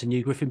came down to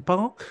New Griffin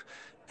Park,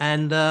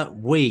 and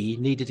we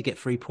needed to get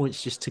 3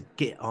 points just to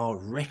get our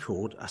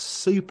record, a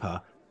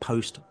super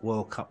post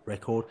World Cup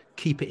record,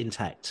 keep it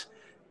intact,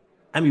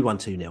 and we won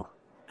 2-0.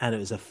 And it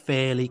was a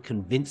fairly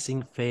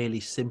convincing, fairly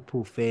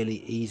simple, fairly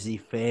easy,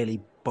 fairly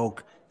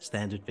bog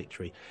standard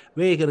victory.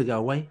 We're going to go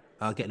away,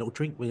 get a little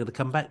drink. We're going to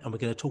come back and we're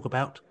going to talk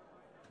about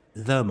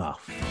the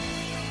Muff.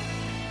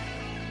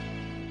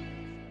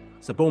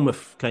 So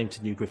Bournemouth came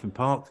to New Griffin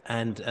Park,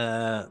 and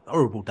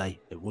horrible day.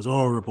 It was a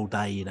horrible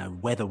day,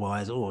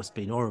 weather-wise. Oh, it's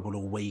been horrible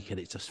all week, and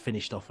it's just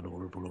finished off and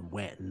horrible and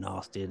wet and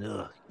nasty and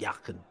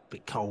yuck and a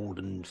bit cold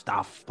and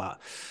stuff. But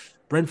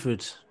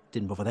Brentford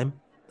didn't bother them.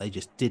 They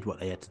just did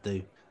what they had to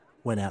do.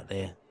 Went out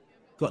there,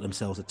 got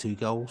themselves 2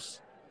 goals,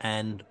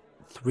 and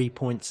 3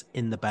 points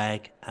in the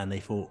bag, and they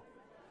thought,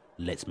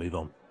 let's move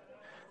on.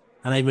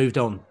 And they moved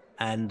on,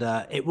 and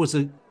it was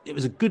a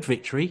good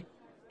victory.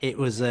 It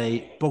was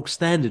a bog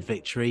standard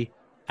victory,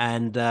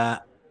 and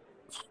to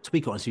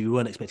be quite honest with you, we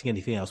weren't expecting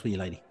anything else, were you,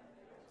 lady?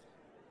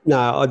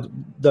 No,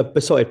 the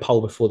beside poll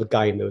before the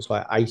game, there was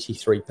like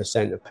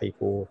 83% of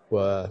people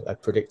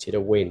predicted a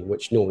win,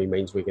 which normally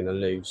means we're going to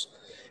lose.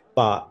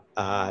 But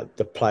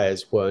the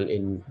players weren't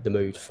in the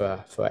mood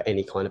for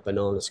any kind of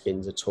banana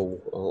skins at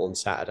all on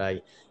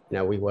Saturday. You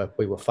know, we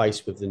were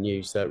faced with the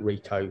news that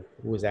Rico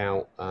was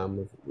out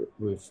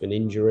with an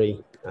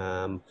injury.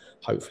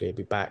 Hopefully, he'll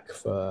be back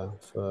for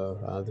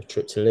the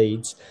trip to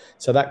Leeds.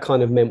 So that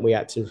kind of meant we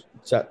had to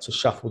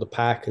shuffle the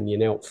pack, and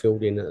Yanelt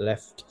filled in at the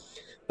left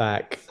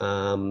back.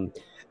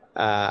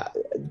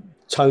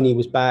 Tony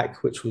was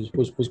back, which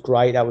was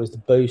great. That was the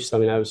boost. I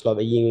mean, that was like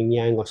the yin and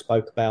yang I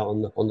spoke about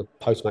on the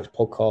post match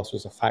podcast.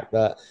 Was the fact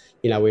that,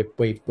 you know,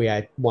 we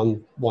had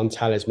one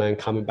talisman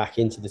coming back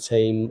into the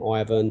team,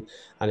 Ivan,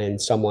 and then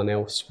someone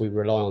else we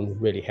rely on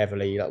really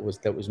heavily that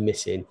was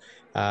missing,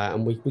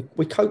 and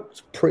we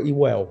coped pretty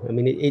well. I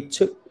mean, it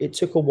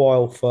took a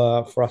while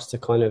for us to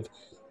kind of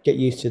get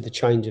used to the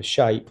change of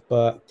shape,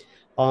 but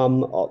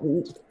Bournemouth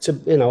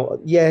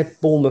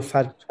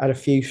had a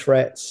few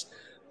threats.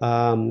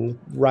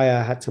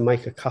 Raya had to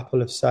make a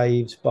couple of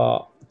saves,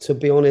 but to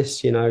be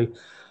honest, you know,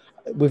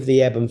 with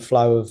the ebb and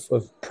flow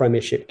of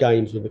Premiership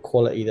games, with the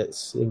quality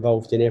that's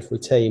involved in every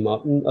team,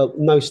 at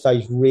no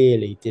stage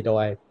really did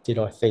I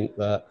think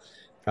that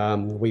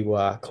we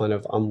were kind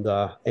of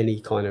under any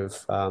kind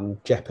of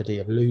jeopardy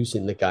of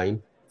losing the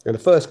game. And the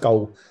first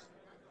goal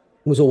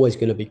was always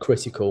going to be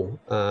critical.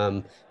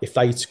 If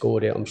they'd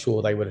scored it, I'm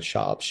sure they would have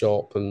shut up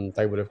shop and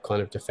they would have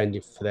kind of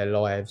defended for their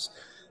lives.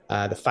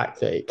 The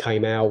fact that it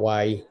came our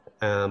way,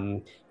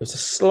 it was a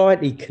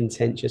slightly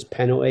contentious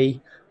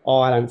penalty.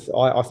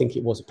 I think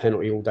it was a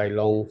penalty all day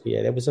long.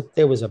 Yeah, there was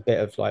a bit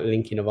of like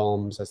linking of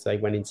arms as they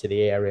went into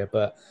the area,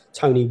 but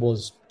Tony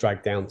was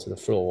dragged down to the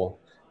floor.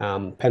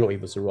 Penalty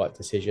was the right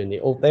decision.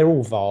 They're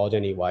all VAR'd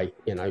anyway,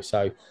 you know.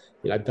 So,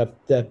 you know,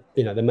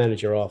 the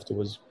manager after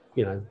was,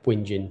 you know,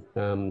 whinging.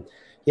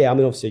 I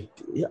mean, obviously,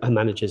 a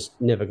manager's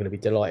never going to be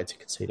delighted to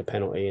concede a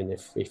penalty, and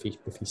if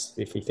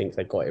he thinks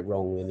they got it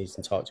wrong, then he's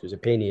entitled to his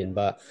opinion.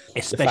 But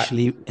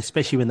especially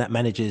when that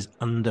manager is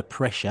under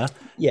pressure,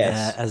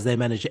 yes, as their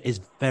manager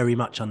is very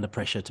much under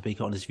pressure, to be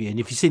honest with you. And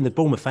if you've seen the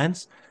Bournemouth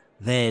fans,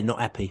 they're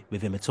not happy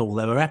with him at all.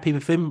 They were happy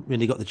with him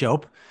when he got the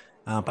job,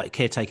 but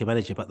caretaker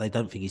manager, but they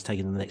don't think he's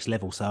taken the next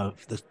level. So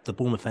the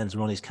Bournemouth fans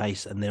are on his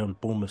case, and they're on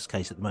Bournemouth's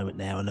case at the moment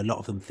now, and a lot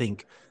of them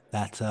think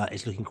that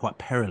it's looking quite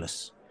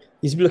perilous.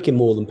 He's looking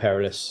more than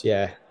perilous,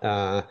 yeah.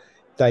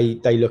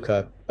 They look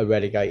a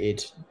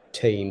relegated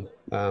team.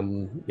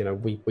 You know,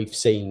 we've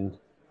seen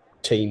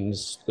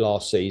teams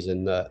last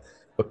season that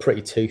were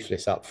pretty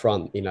toothless up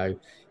front. You know,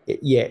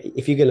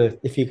 if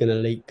you're gonna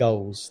leak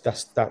goals,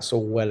 that's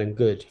all well and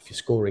good. If you're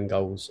scoring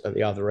goals at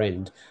the other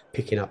end,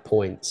 picking up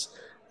points,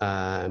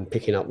 and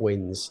picking up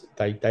wins,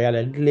 they had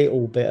a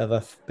little bit of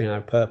a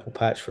purple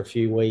patch for a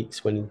few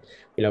weeks when,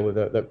 you know,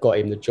 that got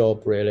him the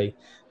job really.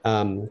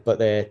 But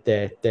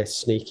they're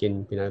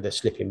sneaking, you know, they're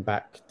slipping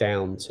back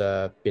down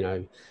to, you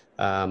know,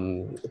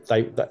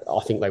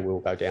 I think they will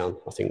go down.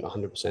 I think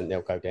 100%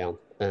 they'll go down,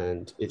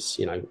 and it's,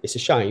 you know, it's a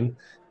shame,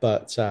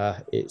 but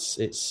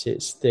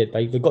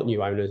they've got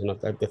new owners, and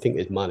they think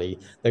there's money.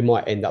 They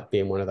might end up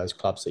being one of those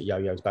clubs that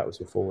yo-yos backwards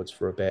and forwards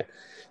for a bit.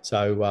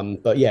 So,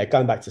 but yeah,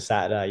 going back to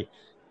Saturday,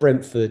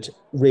 Brentford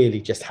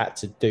really just had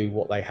to do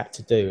what they had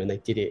to do, and they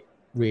did it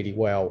really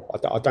well.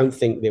 I don't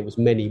think there was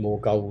many more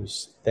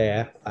goals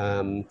there.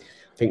 I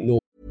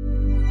think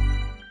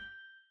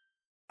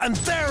And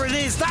there it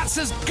is, that's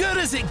as good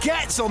as it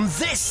gets on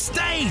this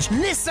stage.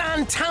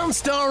 Nissan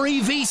Townstar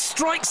EV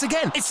strikes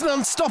again. It's an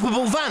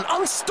unstoppable van,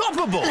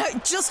 unstoppable.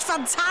 Just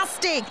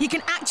fantastic. You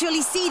can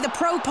actually see the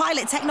Pro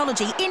Pilot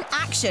technology in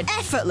action.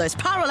 Effortless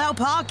parallel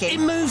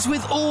parking. It moves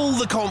with all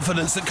the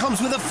confidence that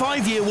comes with a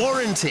 5-year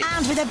warranty.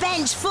 And with a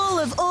bench full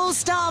of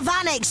all-star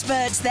van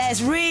experts,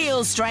 there's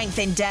real strength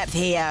in depth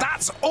here.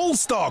 That's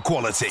all-star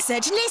quality.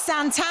 Search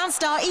Nissan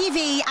Townstar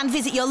EV and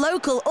visit your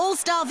local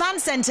all-star van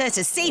centre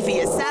to see for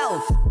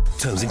yourself.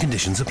 Terms and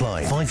conditions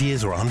apply. 5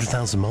 years or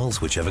 100,000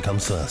 miles, whichever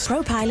comes first.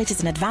 ProPilot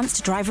is an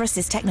advanced driver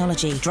assist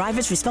technology.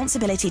 Driver's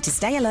responsibility to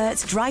stay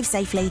alert, drive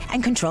safely,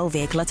 and control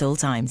vehicle at all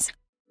times.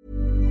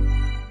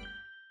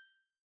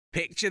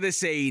 Picture the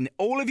scene.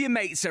 All of your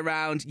mates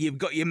around, you've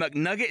got your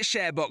McNugget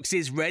share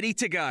boxes ready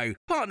to go.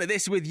 Partner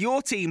this with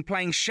your team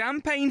playing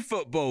champagne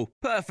football.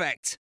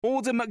 Perfect.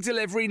 Order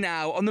McDelivery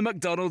now on the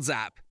McDonald's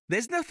app.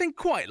 There's nothing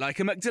quite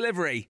like a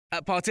McDelivery.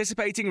 At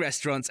participating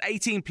restaurants,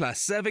 18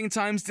 plus, serving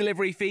times,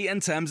 delivery fee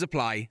and terms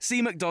apply. See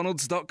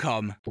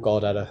mcdonalds.com.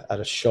 God had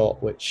a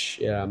shot which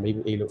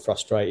he looked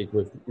frustrated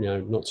with, you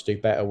know, not to do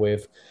better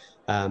with.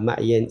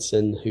 Matty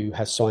Jensen, who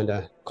has signed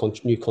a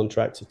new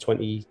contract to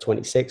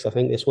 2026, I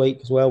think, this week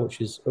as well, which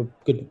is a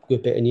good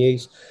bit of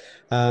news.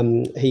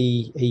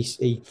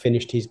 He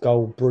finished his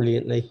goal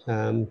brilliantly,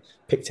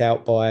 picked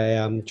out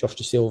by Josh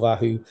Da Silva,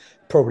 who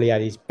probably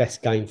had his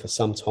best game for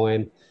some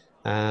time.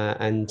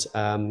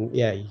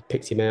 He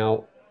picked him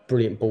out.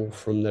 Brilliant ball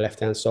from the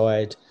left-hand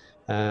side.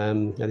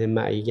 And then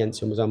Matty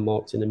Jensen was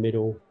unmarked in the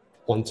middle.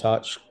 One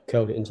touch,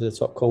 curled it into the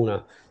top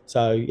corner.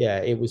 So, yeah,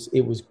 it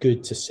was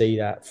good to see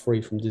that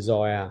free from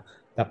desire,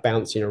 that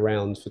bouncing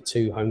around for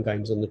 2 home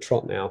games on the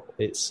trot now.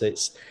 It's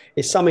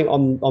something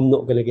I'm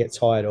not going to get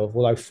tired of,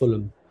 although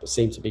Fulham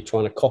seem to be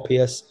trying to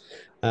copy us.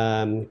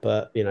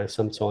 But,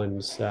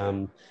 sometimes...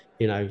 that's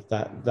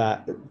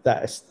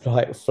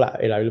like flat.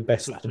 The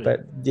best.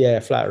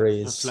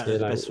 Flattery is the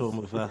best form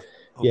of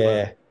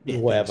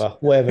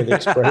whatever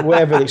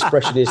the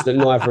expression is that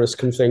neither of us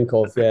can think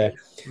of.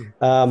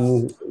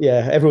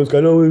 Everyone's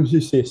going, oh,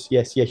 is this?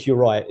 Yes, you're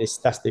right.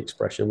 That's the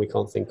expression we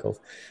can't think of.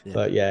 Yeah.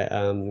 But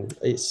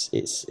it's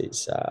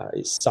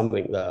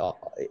something that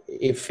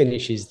it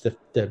finishes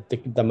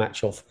the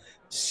match off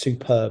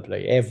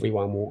superbly.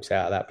 Everyone walks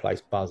out of that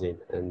place buzzing,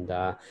 and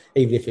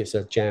even if it's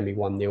a jammy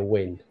 1-0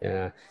 win,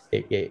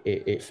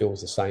 it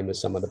feels the same as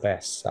some of the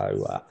best.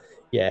 So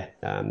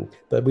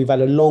but we've had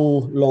a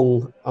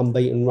long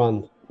unbeaten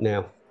run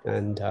now,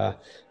 and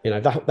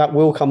that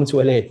will come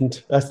to an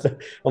end.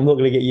 I'm not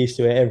going to get used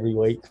to it every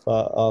week,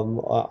 but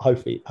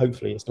hopefully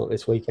it's not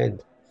this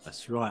weekend.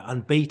 That's right,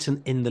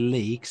 unbeaten in the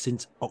league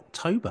since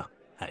October,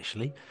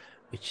 actually.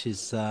 Which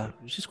is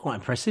quite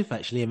impressive,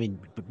 actually. I mean,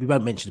 we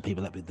won't mention to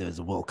people that there's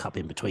a World Cup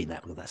in between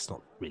that, because that's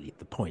not really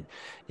the point,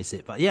 is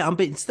it? But yeah,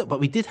 unbeaten still.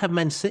 But we did have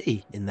Man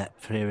City in that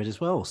period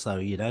as well, so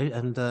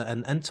and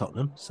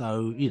Tottenham.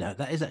 So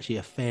that is actually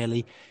a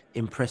fairly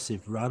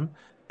impressive run,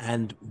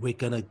 and we're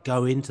going to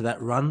go into that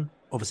run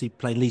obviously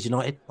playing Leeds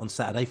United on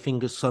Saturday.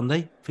 Fingers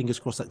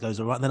crossed that goes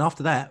all right. And then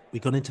after that,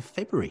 we've gone into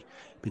February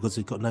because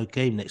we've got no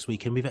game next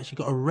weekend. We've actually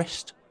got a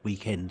rest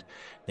weekend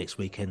next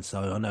weekend, so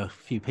I know a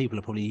few people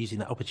are probably using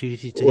that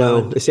opportunity to.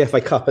 Well, it's the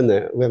FA Cup, isn't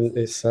it? We're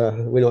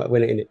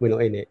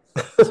not in it.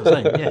 That's what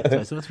I'm saying.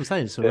 Yeah, so that's what I'm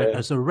saying. So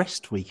it's a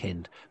rest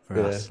weekend for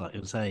us, like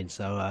you're saying.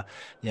 So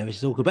which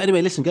is all good. But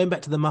anyway, listen, going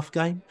back to the Muff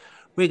game,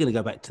 we're going to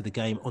go back to the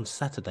game on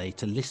Saturday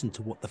to listen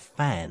to what the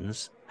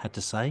fans had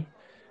to say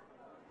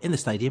in the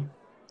stadium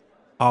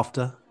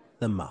after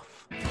the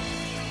Muff.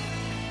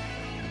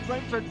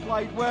 Brentford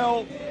played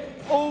well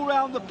all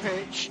round the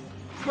pitch.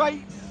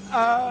 Great.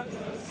 Not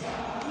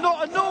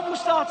a normal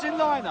starting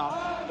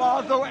lineup, but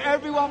I thought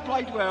everyone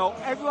played well.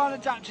 Everyone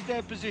adapted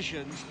their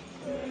positions.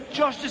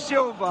 Josh Da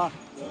Silva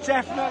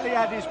definitely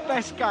had his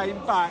best game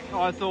back,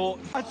 I thought.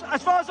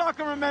 As far as I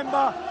can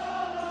remember,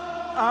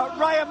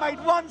 Raya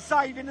made one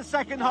save in the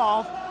second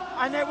half,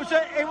 and it was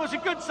a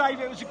good save.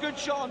 It was a good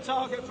shot on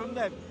target from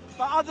them.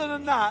 But other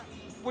than that,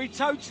 we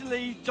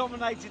totally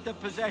dominated the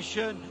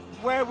possession.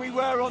 Where we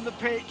were on the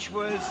pitch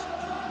was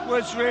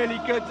really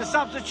good. The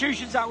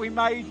substitutions that we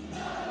made,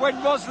 when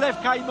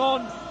Roslev came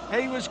on,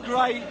 he was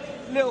great.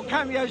 Little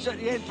cameos at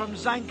the end from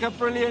Zanka,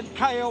 brilliant.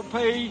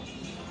 KLP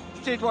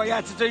did what he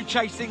had to do,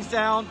 chase things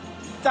down.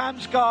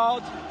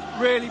 Damsgaard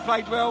really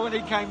played well when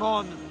he came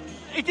on.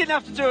 He didn't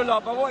have to do a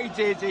lot, but what he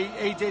did,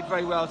 he did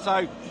very well.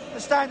 So the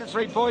standard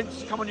 3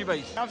 points, come on you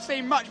beast. I've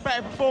seen much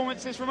better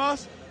performances from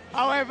us.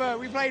 However,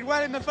 we played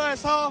well in the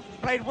first half,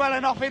 played well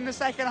enough in the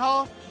second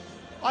half.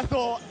 I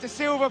thought Da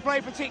Silva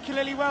played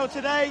particularly well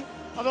today.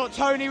 I thought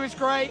Tony was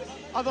great.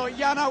 I thought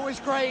Yano was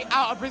great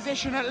out of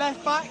position at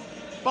left back,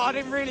 but I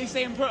didn't really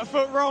see him put a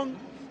foot wrong.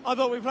 I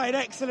thought we played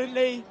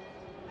excellently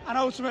and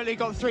ultimately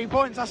got 3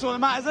 points. That's all that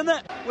matters, isn't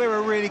it? We're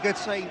a really good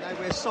team.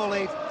 We're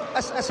solid.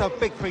 That's a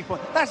big 3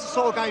 point. That's the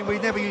sort of game we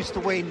never used to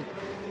win.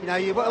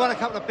 You won a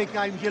couple of big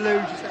games, you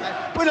lose.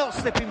 We're not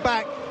slipping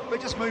back. We're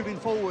just moving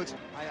forward.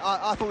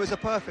 I thought it was a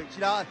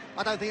perfect. I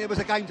don't think it was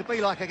a game to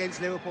be like against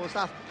Liverpool and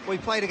stuff. We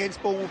played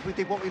against Bournemouth. We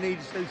did what we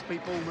needed to do to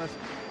beat Bournemouth.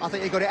 I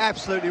think they got it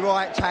absolutely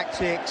right.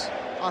 Tactics.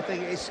 I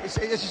think it's as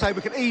you say,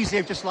 we could easily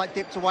have just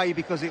dipped away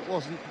because it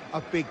wasn't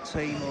a big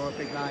team or a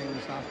big name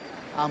and stuff.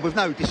 With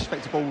no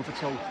disrespect to Bournemouth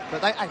at all,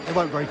 but they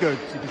weren't very good.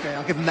 To be fair,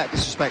 I'll give them that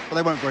disrespect, but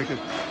they weren't very good.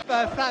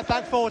 Flat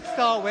back four to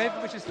start with,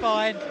 which is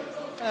fine.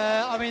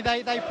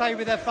 They play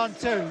with their front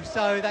two,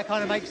 so that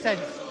kind of makes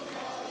sense.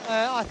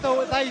 I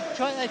thought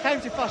they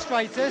came to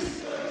frustrate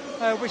us,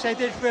 which they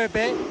did for a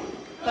bit.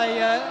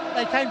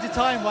 They came to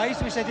time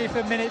waste, which they did for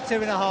a minute,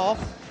 2.5.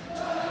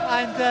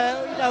 And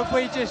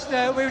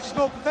we were just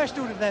more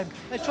professional than them.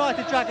 They tried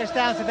to drag us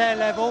down to their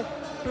level,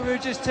 but we were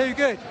just too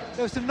good.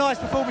 There were some nice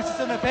performances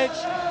on the pitch.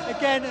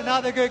 Again,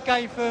 another good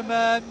game from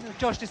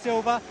Josh Da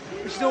Silva,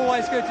 which is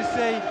always good to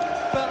see.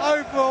 But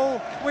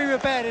overall, we were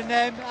better than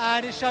them,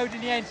 and it showed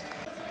in the end.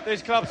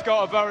 This club's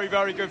got a very,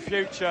 very good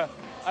future,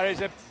 and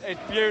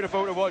it's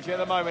beautiful to watch it at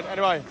the moment.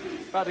 Anyway,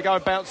 about to go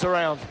and bounce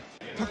around.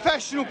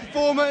 Professional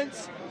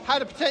performance,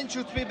 had a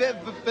potential to be a bit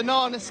of a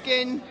banana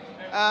skin,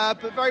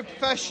 but very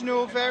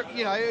professional,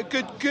 a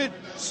good,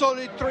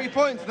 solid 3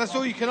 points, and that's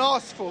all you can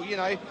ask for.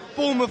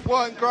 Bournemouth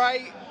weren't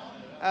great.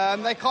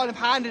 They kind of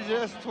handed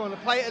us to on the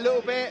plate a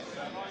little bit,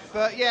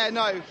 but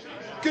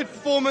good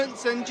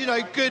performance and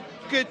good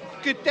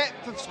good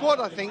depth of squad.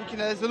 I think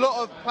there's a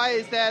lot of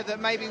players there that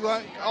maybe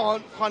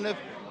aren't kind of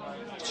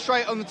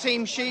straight on the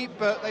team sheet,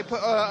 but they put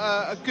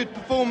a good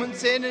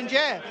performance in. And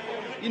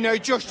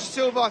Josh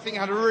Silva, I think,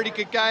 had a really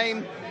good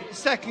game. The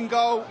second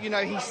goal, he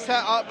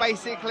set up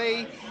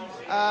basically.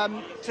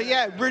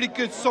 Really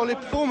good, solid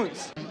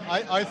performance.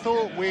 I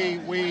thought we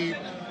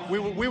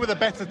were the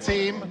better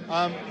team.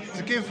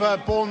 To give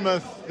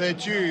Bournemouth their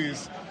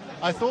dues,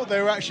 I thought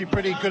they were actually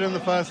pretty good in the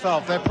first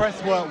half. Their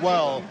press worked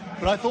well,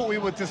 but I thought we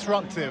were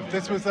disruptive.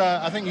 This was,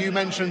 I think you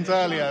mentioned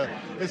earlier,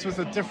 this was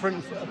a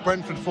different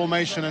Brentford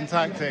formation and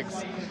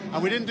tactics.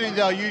 And we didn't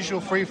do our usual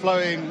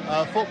free-flowing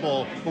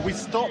football, but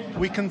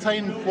we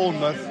contained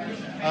Bournemouth.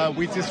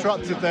 We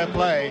disrupted their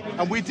play,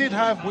 and we did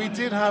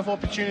have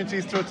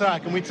opportunities to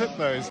attack, and we took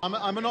those.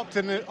 I'm an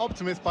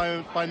optimist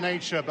by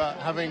nature, but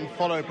having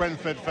followed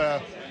Brentford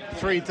for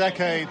 3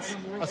 decades,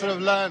 I sort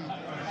of learned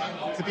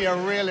to be a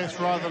realist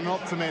rather than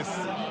optimist.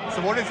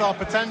 So what is our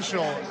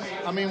potential?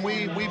 I mean,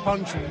 we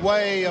punch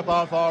way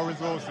above our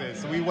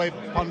resources. We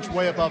punch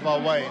way above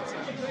our weight.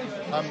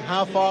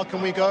 How far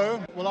can we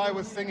go? Well, I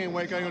was thinking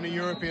we're going on a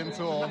European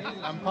tour,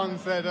 and Pun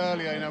said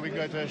earlier, we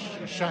go to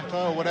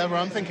Chateau or whatever.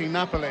 I'm thinking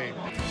Napoli.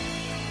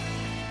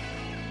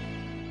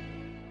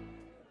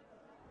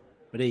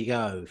 But there you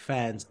go,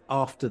 fans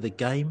after the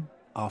game,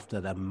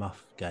 after the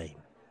muff game.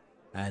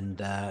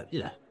 And,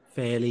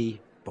 fairly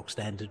box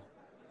standard.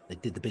 They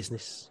did the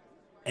business.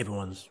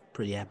 Everyone's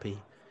pretty happy.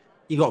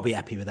 You got to be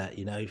happy with that,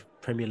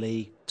 Premier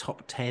League,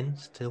 top 10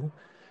 still.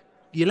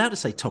 You're allowed to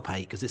say top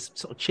 8 because it's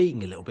sort of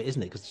cheating a little bit,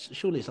 isn't it? Because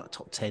surely it's like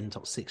top 10,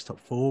 top 6, top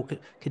 4.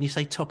 Can you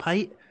say top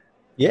 8?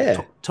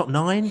 Yeah. Top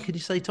 9? Could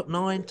you say top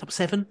 9, top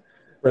 7?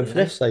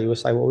 Brentford FC, we'll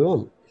say what we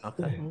want.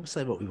 Okay, we'll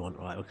say what we want.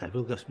 Right, okay,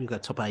 we'll go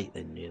top 8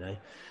 then,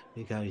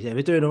 We go,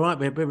 we're doing all right.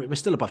 We're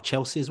still above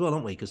Chelsea as well,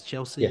 aren't we? Because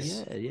Chelsea,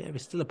 yes. we're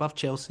still above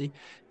Chelsea.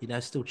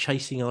 Still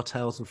chasing our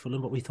tails in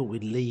Fulham, but we thought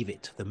we'd leave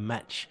it to the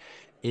match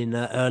in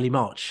early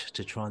March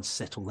to try and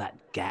settle that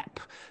gap.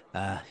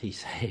 He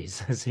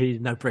says,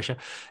 no pressure.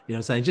 You know what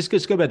I'm saying?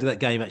 Just go back to that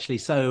game, actually.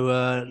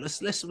 So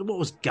let's what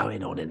was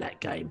going on in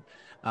that game?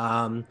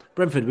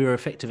 Brentford, we were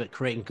effective at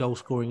creating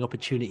goal-scoring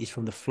opportunities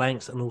from the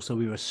flanks, and also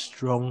we were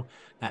strong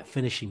at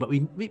finishing. But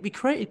we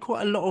created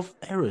quite a lot of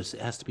errors,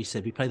 it has to be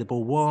said. We played the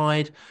ball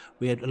wide.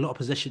 We had a lot of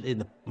possession in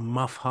the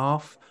muff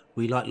half.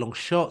 We liked long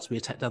shots. We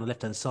attacked down the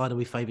left-hand side, and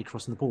we favoured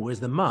crossing the ball.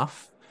 Whereas the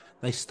muff,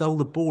 they stole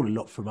the ball a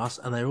lot from us,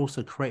 and they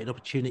also created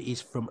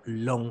opportunities from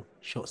long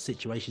shot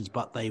situations.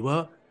 But they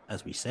were,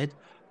 as we said,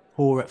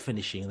 poor at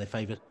finishing, and they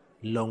favoured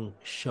long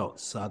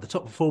shots. The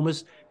top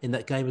performers in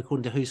that game,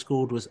 according to Who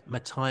Scored, was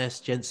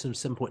Matthias Jensen,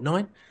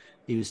 7.9.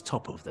 He was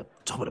top of the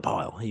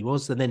pile. He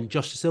was. And then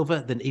Josh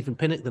Silva, then Ethan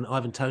Pinnock, then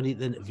Ivan Toney,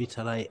 then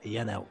Vitaly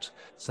Janelt.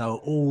 So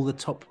all the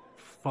top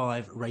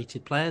 5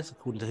 rated players,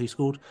 according to Who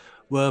Scored,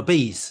 were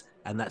Bs.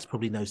 And that's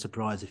probably no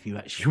surprise if you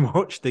actually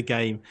watched the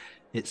game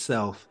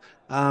itself.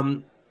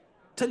 Tell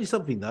you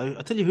something, though.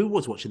 I'll tell you who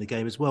was watching the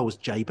game as well was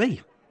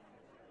JB.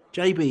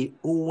 JB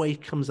always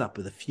comes up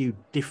with a few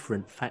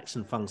different facts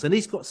and funks, and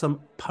he's got some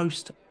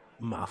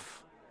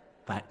post-muff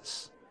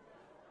facts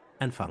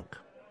and funk.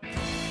 Are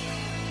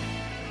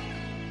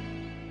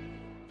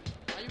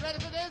you ready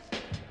for this?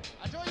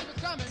 I told you it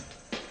was coming.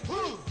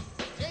 Who?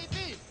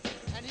 JB,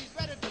 and he's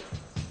ready to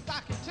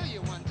sock it to you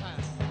one time.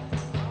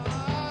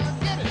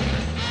 Get it.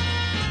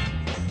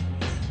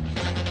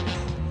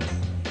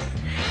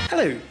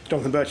 Hello,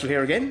 Jonathan Birchall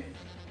here again.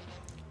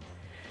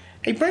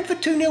 A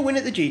Brentford 2-0 win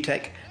at the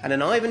G-Tech and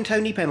an Ivan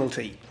Toney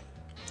penalty.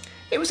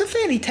 It was a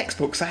fairly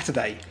textbook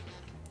Saturday.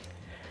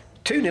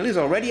 2-0 is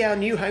already our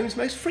new home's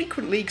most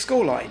frequent league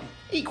scoreline,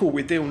 equal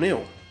with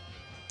 0-0.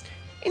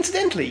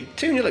 Incidentally,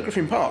 2-0 at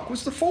Griffin Park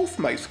was the 4th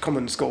most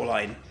common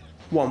scoreline.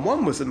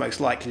 1-1 was the most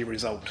likely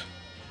result.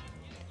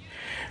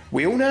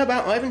 We all know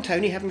about Ivan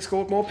Toney having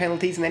scored more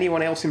penalties than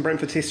anyone else in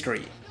Brentford's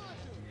history.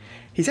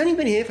 He's only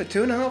been here for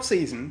 2.5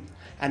 seasons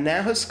and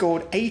now has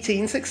scored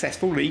 18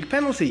 successful league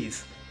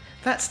penalties.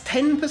 That's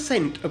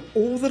 10% of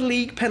all the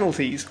league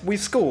penalties we've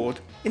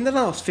scored in the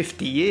last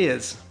 50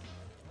 years.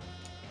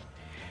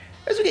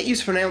 As we get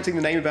used to pronouncing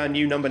the name of our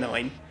new number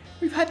 9,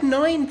 we've had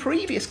 9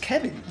 previous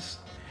Kevins.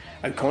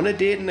 O'Connor,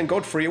 Dearden and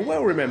Godfrey are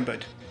well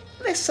remembered.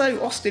 Less so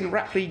Austin,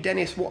 Rapley,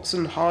 Dennis,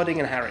 Watson, Harding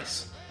and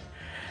Harris.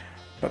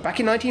 But back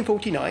in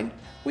 1949,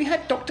 we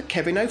had Dr.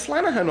 Kevin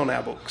O'Flanahan on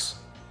our books.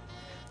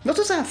 Not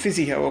as our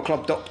physio or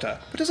club doctor,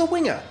 but as a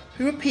winger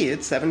who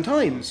appeared 7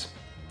 times.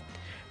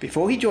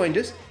 Before he joined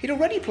us, he'd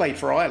already played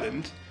for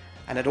Ireland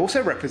and had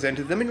also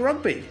represented them in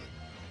rugby.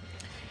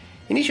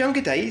 In his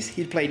younger days,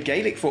 he'd played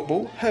Gaelic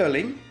football,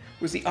 hurling,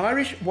 was the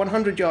Irish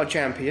 100-yard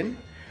champion,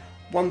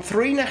 won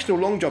 3 national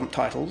long jump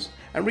titles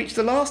and reached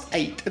the last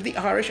 8 of the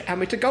Irish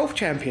Amateur Golf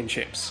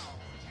Championships.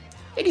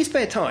 In his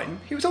spare time,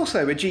 he was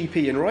also a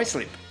GP in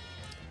Ruislip.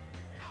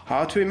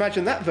 Hard to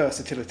imagine that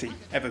versatility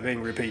ever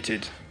being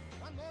repeated.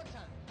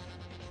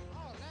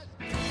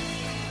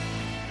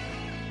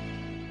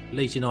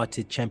 Leeds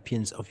United,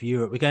 champions of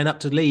Europe. We're going up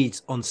to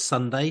Leeds on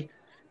Sunday.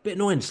 Bit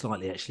annoying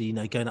slightly, actually,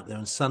 going up there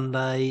on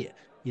Sunday.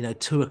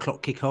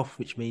 2:00 kickoff,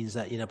 which means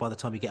that, by the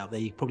time you get up there,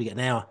 you probably get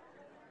an hour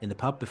in the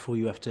pub before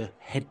you have to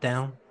head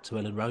down to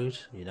Ellen Road,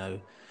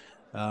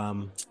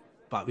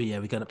 But yeah,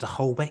 we're going up to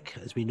Holbeck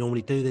as we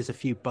normally do. There's a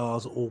few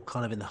bars all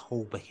kind of in the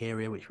Holbeck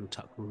area, which we'll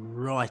tuck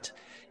right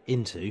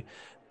into.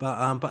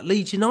 But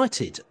Leeds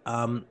United,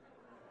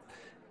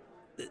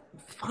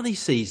 funny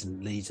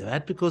season Leeds have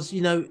had, because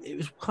it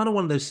was kind of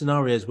one of those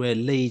scenarios where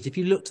Leeds, if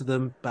you looked at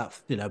them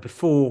about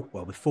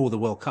before the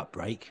World Cup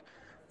break,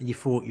 and you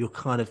thought you're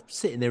kind of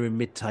sitting there in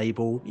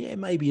mid-table,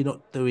 maybe you're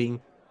not doing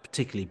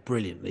particularly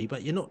brilliantly,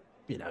 but you're not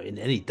in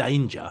any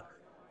danger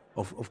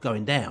of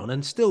going down,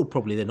 and still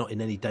probably they're not in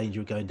any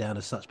danger of going down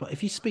as such. But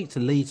if you speak to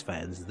Leeds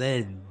fans,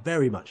 they're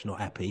very much not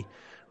happy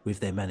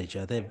with their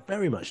manager. They're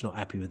very much not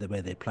happy with the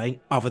way they're playing,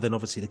 other than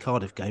obviously the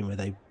Cardiff game where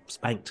they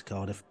spanked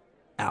Cardiff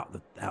out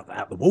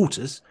the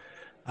waters,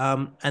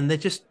 and they're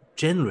just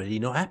generally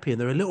not happy,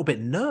 and they're a little bit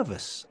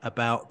nervous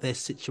about their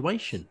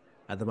situation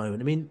at the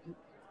moment. I mean,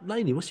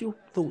 Laney, what's your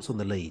thoughts on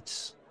the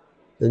Leeds?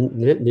 They're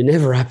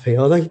never happy,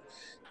 are they?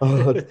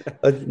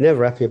 They're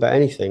never happy about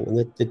anything,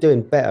 and they're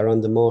doing better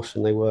under Marsh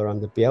than they were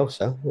under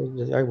Bielsa.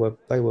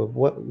 They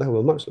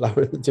were much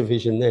lower in the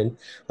division then.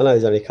 I know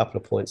there's only a couple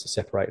of points to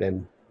separate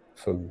them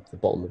from the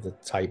bottom of the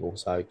table.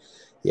 So,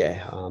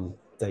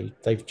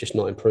 they've just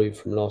not improved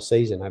from last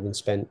season, having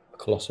spent a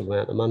colossal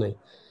amount of money.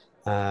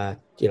 On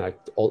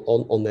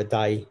their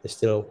day, they're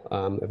still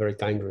a very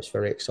dangerous,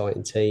 very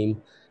exciting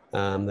team.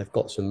 They've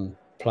got some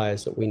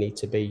players that we need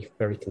to be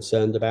very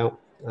concerned about.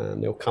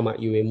 They'll come at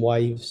you in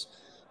waves.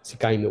 It's a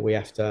game that we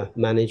have to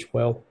manage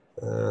well.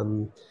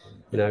 They're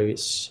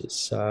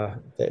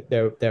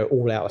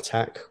all out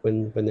attack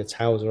when the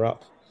towers are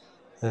up,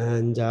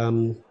 and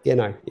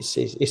it's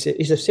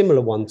a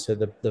similar one to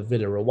the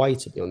Villa away.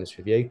 To be honest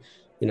with you,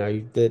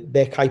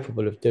 they're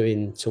capable of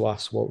doing to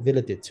us what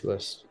Villa did to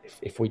us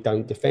if we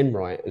don't defend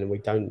right, and we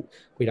don't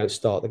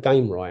start the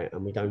game right,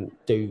 and we don't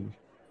do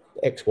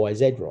X, Y,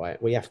 Z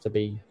right. We have to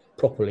be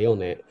properly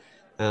on it.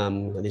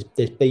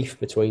 There's beef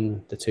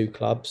between the two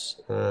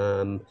clubs,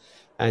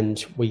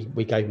 and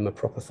we gave them a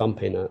proper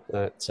thumping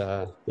at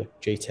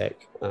GTEC,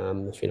 the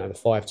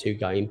 5-2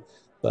 game.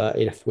 But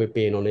if we're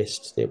being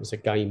honest, it was a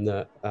game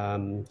that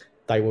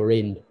they were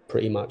in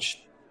pretty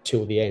much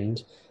till the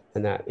end,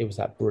 and that it was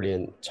that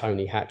brilliant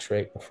Tony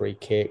hat-trick, the free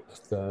kick,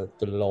 the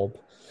lob.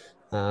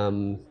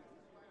 And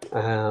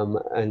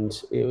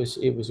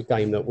it was a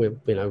game that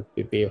would be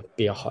a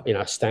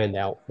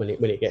standout when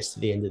it gets to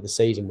the end of the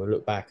season. We'll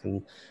look back,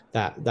 and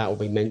that will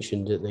be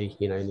mentioned at the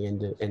in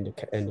the end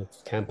of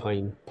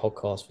campaign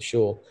podcast for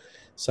sure.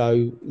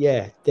 So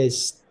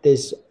there's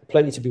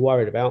plenty to be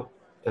worried about,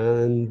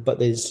 but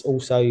there's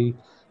also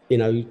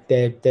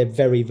they're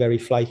very, very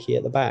flaky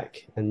at the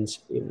back, and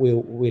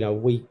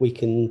we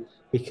can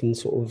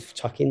sort of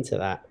tuck into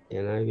that.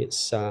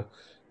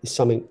 It's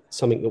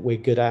something that we're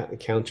good at, the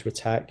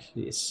counter-attack.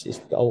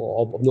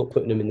 I'm not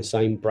putting them in the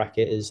same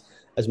bracket as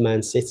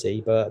Man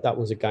City, but that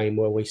was a game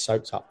where we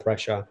soaked up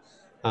pressure,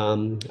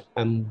 and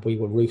we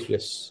were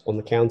ruthless on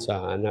the counter,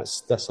 and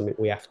that's something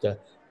we have to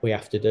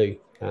do.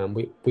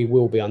 We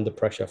will be under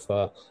pressure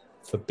for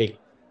big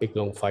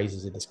long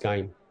phases of this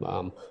game,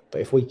 but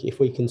if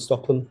we can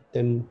stop them,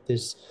 then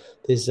there's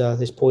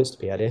points to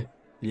be had here.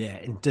 Yeah,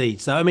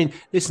 indeed. So, I mean,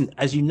 listen,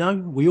 as you know,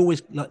 we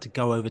always like to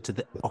go over to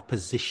the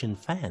opposition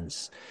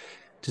fans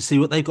to see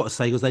what they've got to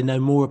say, because they know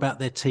more about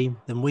their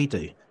team than we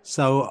do.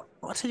 So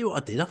I'll tell you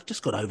what I did. I've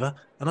just got over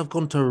and I've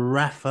gone to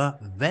Rafa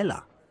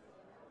Vela.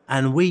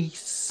 And I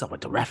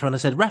went to Rafa and I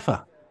said,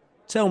 Rafa,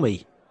 tell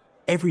me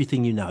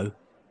everything you know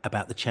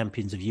about the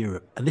champions of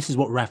Europe. And this is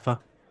what Rafa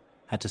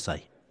had to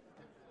say.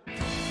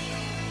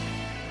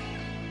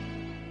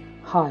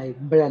 Hi,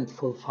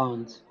 Brentford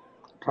fans.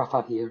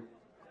 Rafa here.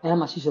 I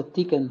am a season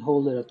ticket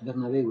holder at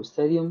Bernabeu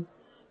Stadium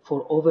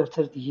for over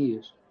 30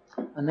 years,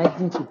 and I've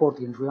been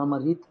supporting Real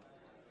Madrid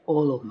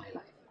all of my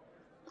life.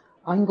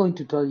 I'm going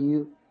to tell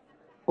you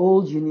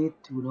all you need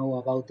to know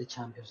about the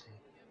Champions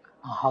League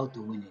and how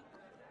to win it.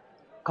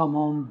 Come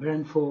on,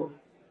 Brentford,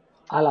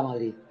 a la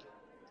Madrid.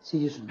 See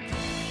you soon.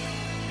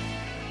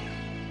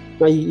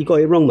 No, you got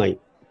it wrong, mate.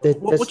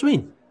 What do you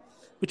mean?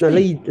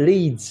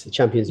 Leeds,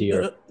 champions of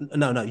Europe.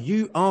 No.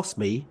 You asked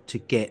me to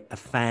get a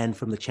fan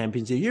from the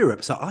champions of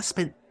Europe. So I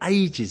spent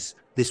ages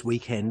this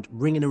weekend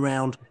ringing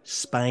around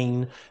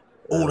Spain,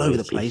 all over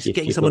the place,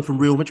 getting someone from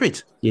Real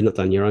Madrid. You've not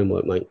done your own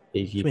work, mate.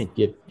 You're a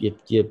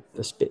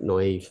bit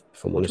naive,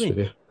 if I'm honest with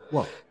you.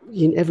 What?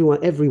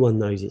 Everyone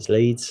knows it's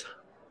Leeds.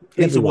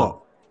 Leeds are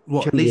what?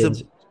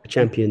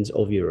 Champions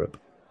of Europe.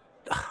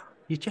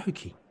 You're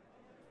joking.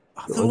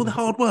 After all the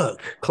hard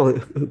work.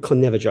 Can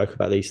never joke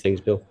about these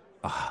things, Bill.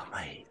 Oh,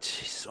 mate.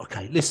 Jeez.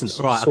 Okay, listen.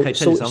 Right, okay,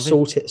 tell you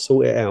something.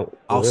 Sort it out.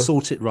 I'll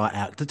sort it right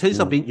out. To tell you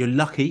something, you're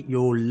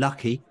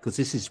lucky, because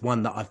this is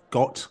one that I've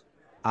got.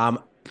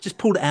 Just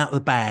pulled it out of the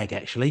bag,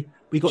 actually.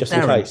 We got just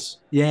Darren. In case.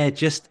 Yeah,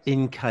 just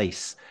in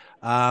case.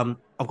 I've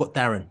got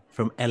Darren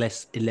from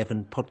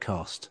LS11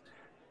 Podcast,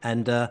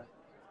 and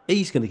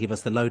he's going to give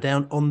us the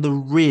lowdown on the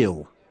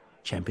real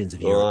champions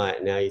of Europe.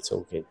 Right, now you're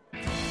talking.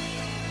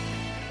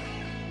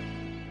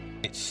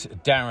 It's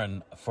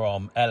Darren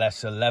from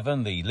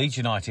LS11, the Leeds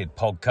United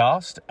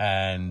podcast,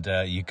 and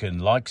you can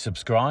like,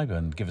 subscribe,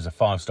 and give us a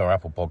 5-star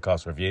Apple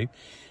Podcast review.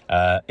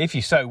 If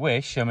you so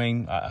wish. I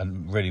mean,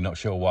 I'm really not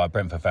sure why a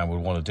Brentford fan would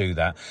want to do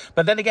that.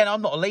 But then again,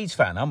 I'm not a Leeds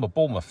fan. I'm a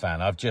Bournemouth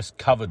fan. I've just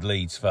covered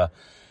Leeds for,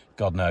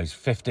 God knows,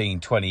 15,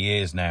 20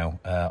 years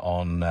now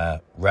on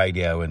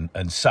radio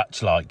and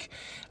such like.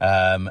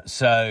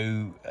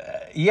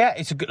 Yeah,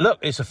 it's a good look.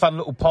 It's a fun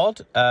little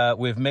pod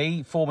with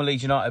me, former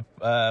Leeds United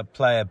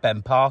player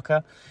Ben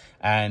Parker,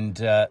 and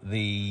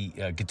the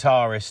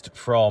guitarist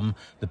from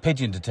the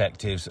Pigeon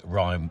Detectives,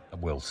 Ryan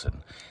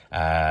Wilson. He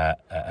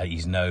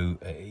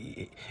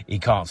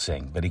can't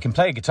sing, but he can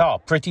play a guitar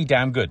pretty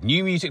damn good.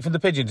 New music from the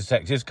Pigeon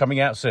Detectives coming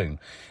out soon.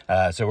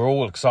 So we're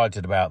all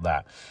excited about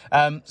that.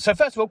 So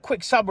first of all,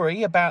 quick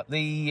summary about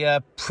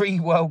the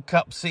pre-World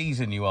Cup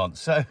season you want.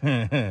 So,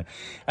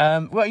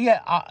 well,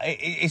 yeah,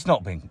 it's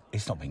not been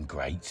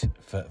great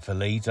for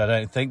Leeds, I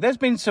don't think. There's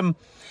been some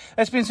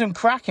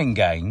cracking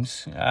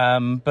games,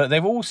 but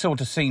they've all sort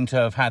of seemed to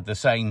have had the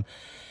same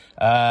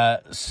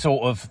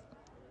sort of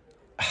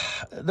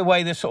the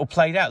way they've sort of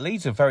played out.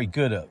 Leeds are very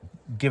good at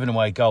giving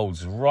away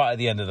goals right at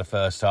the end of the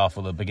first half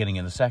or the beginning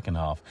of the second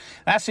half.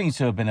 That seems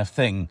to have been a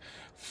thing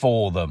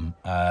for them,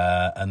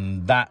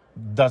 and that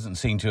doesn't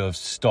seem to have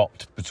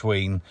stopped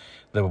between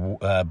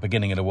the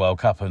beginning of the World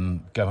Cup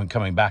and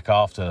coming back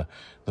after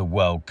the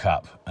World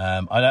Cup.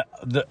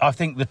 I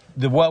think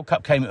the World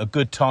Cup came at a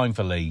good time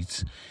for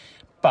Leeds,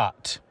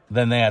 but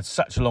then they had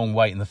such a long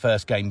wait, and the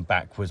first game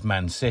back was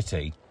Man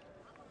City.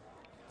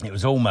 It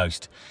was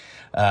almost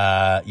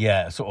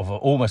sort of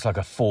almost like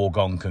a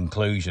foregone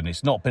conclusion.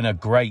 It's not been a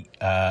great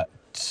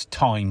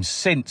time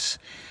since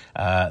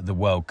the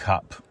World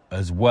Cup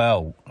as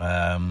well.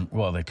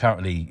 They're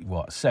currently,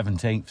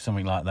 17th,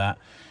 something like that,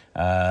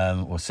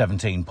 or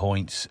 17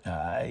 points.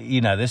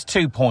 There's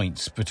 2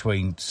 points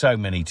between so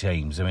many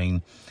teams. I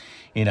mean,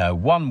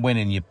 one win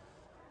and you're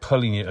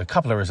pulling a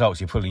couple of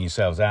results, you're pulling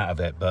yourselves out of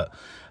it. But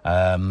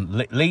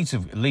Leeds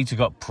have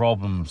got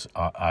problems,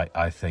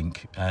 I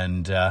think,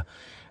 and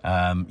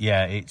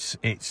it's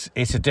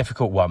a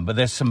difficult one. But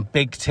there's some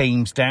big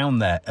teams down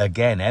there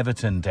again.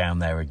 Everton down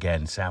there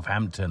again.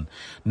 Southampton,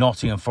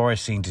 Nottingham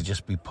Forest seem to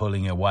just be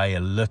pulling away a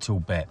little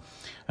bit,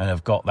 and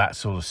have got that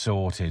sort of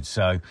sorted.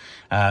 So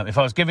if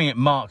I was giving it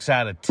marks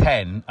out of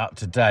 10 up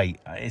to date,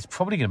 it's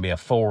probably going to be a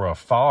 4 or a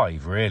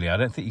 5. Really, I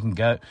don't think you can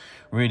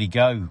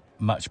go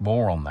much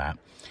more on that.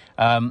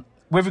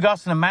 With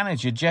regards to the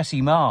manager,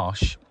 Jesse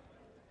Marsch,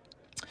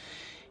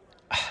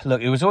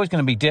 look, it was always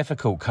going to be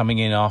difficult coming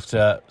in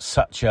after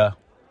such a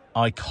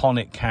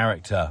iconic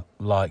character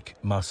like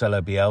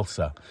Marcelo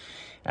Bielsa.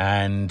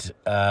 And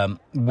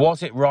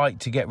was it right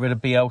to get rid of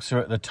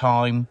Bielsa at the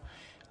time?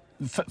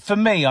 For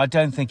me, I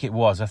don't think it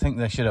was. I think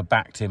they should have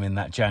backed him in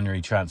that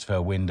January transfer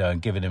window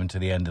and given him to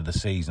the end of the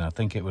season. I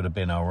think it would have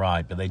been all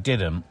right, but they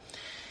didn't.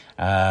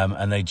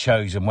 And they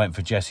chose and went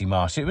for Jesse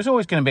Marsch. It was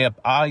always going to be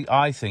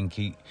I think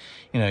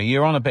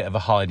you're on a bit of a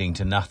hiding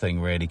to nothing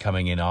really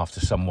coming in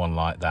after someone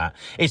like that.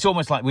 It's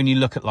almost like when you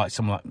look at like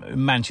someone like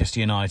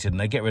Manchester United and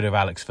they get rid of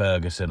Alex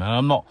Ferguson, and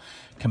I'm not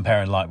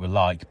comparing like with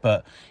like,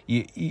 but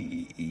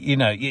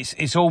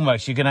it's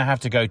almost you're going to have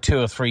to go 2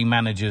 or 3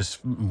 managers,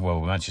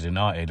 well, Manchester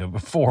United,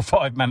 4 or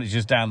 5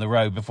 managers down the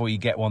road before you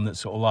get one that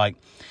sort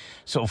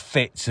of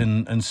fits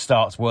and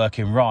starts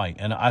working right.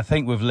 And I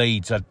think with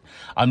Leeds,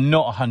 I'm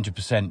not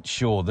 100%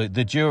 sure.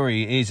 The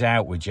jury is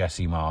out with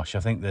Jesse Marsch. I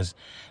think there's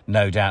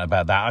no doubt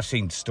about that. I've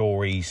seen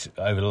stories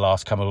over the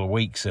last couple of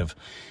weeks of,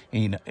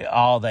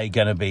 are they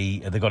going to be,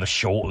 they've got a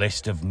short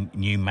list of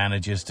new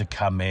managers to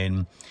come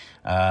in.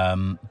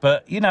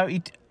 But,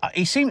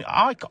 he seemed,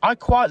 I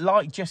quite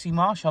like Jesse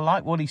Marsch. I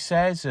like what he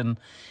says. And,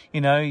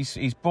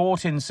 he's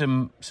brought in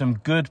some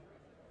good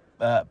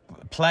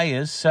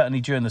players,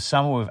 certainly during the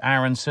summer with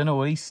Aronson,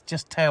 or he's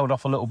just tailed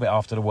off a little bit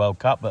after the World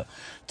Cup. But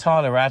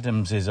Tyler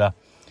Adams is an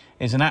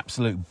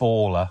absolute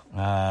baller.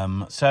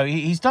 So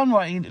he's done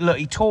right. Look,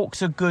 he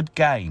talks a good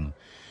game,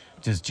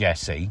 does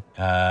Jesse.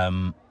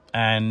 And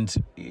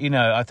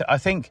I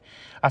think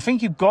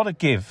you've got to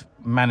give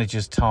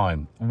managers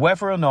time,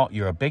 whether or not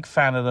you're a big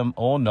fan of them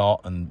or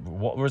not, and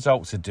what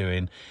results are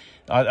doing.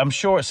 I'm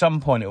sure at some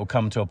point it will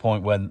come to a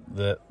point when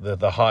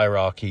the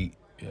hierarchy,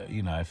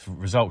 if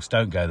results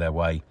don't go their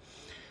way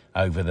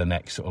over the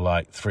next sort of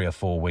like 3 or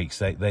 4 weeks,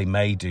 they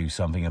may do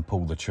something and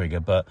pull the trigger.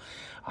 But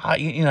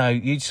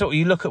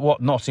you look at what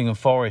Nottingham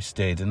Forest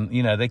did, and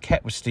they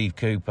kept with Steve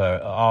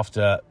Cooper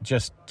after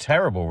just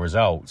terrible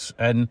results,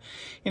 and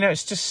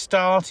it's just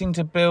starting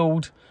to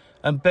build.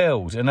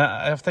 And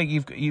I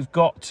think you've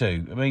got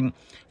to. I mean,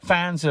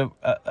 fans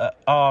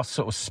are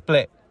sort of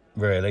split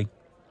really,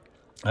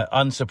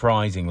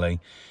 unsurprisingly.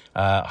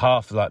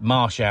 Half like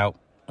Marsch out.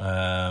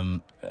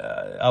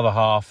 Other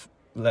half,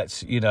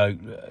 let's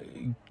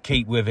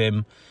keep with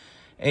him.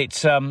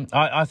 It's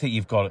I think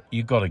you've got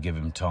to give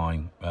him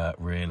time,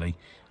 really.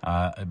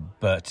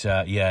 But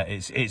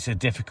it's a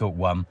difficult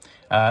one.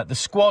 The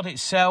squad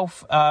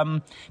itself,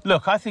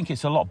 look, I think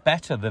it's a lot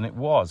better than it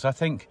was. I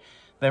think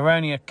there are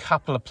only a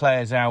couple of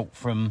players out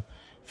from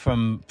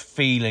from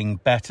feeling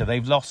better.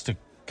 They've lost a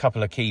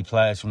couple of key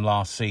players from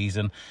last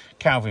season.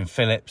 Calvin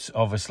Phillips,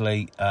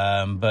 obviously,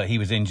 but he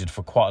was injured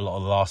for quite a lot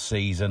of the last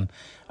season.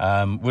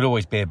 Would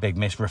always be a big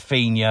miss.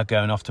 Rafinha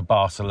going off to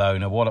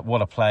Barcelona.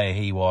 What a player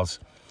he was.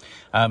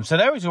 So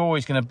there is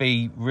always going to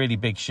be really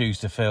big shoes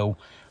to fill,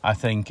 I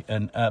think.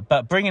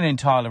 But bringing in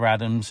Tyler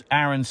Adams,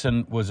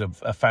 Aronson was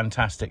a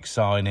fantastic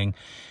signing.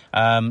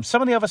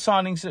 Some of the other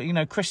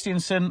signings,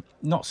 Christensen,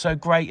 not so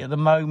great at the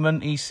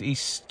moment.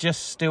 He's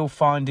just still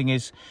finding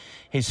his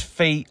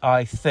feet,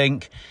 I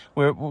think.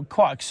 We're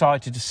quite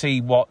excited to see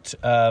what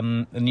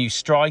the new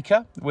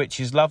striker, which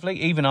is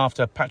lovely, even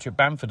after Patrick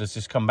Bamford has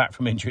just come back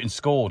from injury and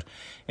scored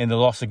in the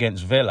loss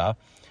against Villa.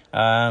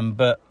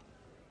 But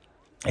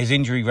his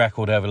injury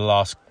record over the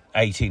last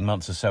 18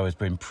 months or so has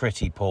been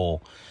pretty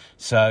poor.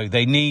 So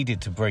they needed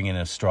to bring in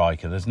a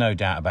striker. There's no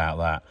doubt about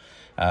that.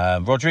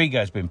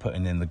 Rodrigo's been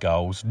putting in the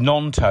goals.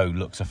 Nonto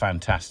looks a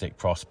fantastic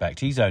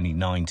prospect. He's only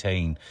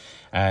 19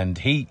 and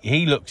he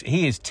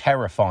is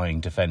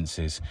terrifying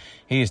defences.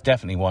 He is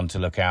definitely one to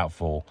look out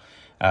for.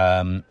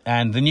 And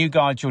the new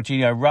guy,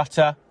 Jorginho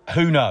Rutter,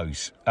 who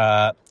knows?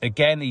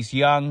 Again, he's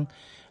young.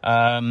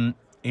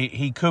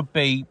 He could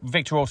be.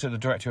 Victor Orta, the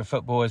director of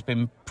football, has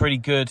been pretty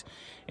good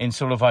in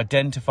sort of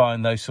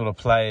identifying those sort of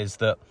players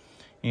that,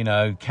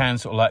 can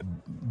sort of like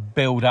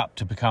build up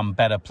to become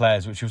better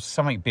players, which was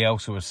something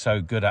Bielsa was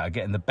so good at,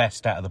 getting the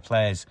best out of the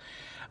players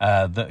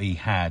that he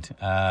had.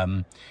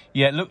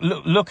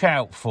 Look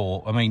out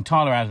for. I mean,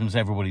 Tyler Adams,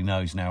 everybody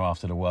knows now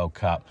after the World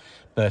Cup,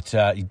 but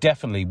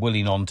definitely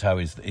Willy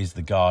Nonto is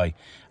the guy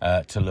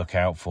to look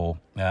out for.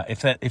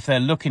 If they're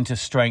looking to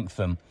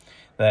strengthen,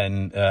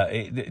 then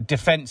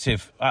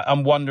defensive.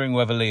 I'm wondering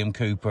whether Liam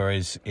Cooper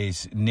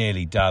is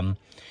nearly done.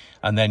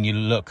 And then you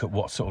look at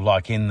what's sort of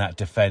like in that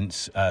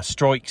defence.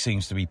 Struijk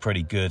seems to be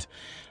pretty good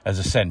as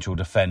a central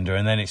defender.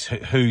 And then it's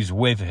who's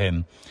with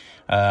him.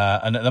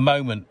 And at the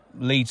moment,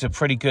 Leeds are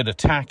pretty good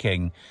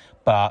attacking,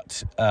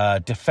 but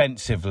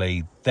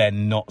defensively, they're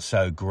not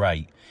so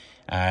great.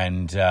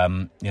 And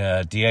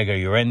Diego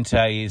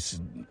Llorente is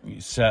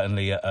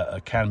certainly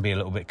can be a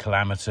little bit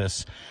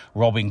calamitous.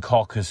 Robin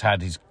Koch has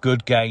had his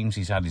good games.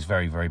 He's had his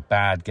very, very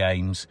bad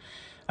games.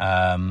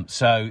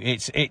 So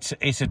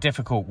it's a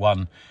difficult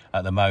one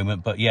at the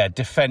moment. But yeah,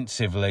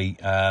 defensively,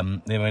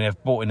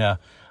 they've brought in a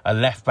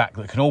left back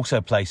that can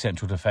also play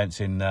central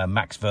defence in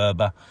Max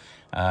Verber.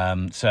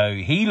 So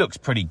he looks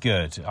pretty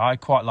good. I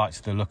quite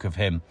liked the look of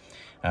him.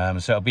 So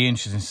it'll be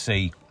interesting to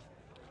see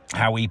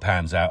how he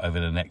pans out over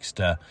the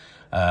next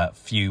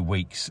few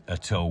weeks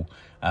at all.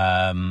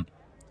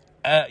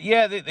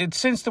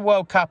 Since the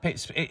World Cup,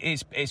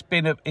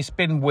 it's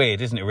been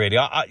weird, isn't it? Really,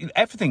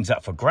 everything's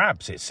up for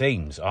grabs. It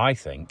seems, I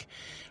think,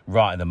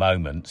 right at the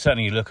moment.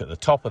 Certainly, you look at the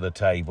top of the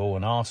table,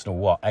 and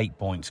Arsenal, 8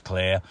 points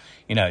clear.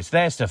 It's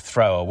theirs to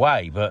throw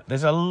away, but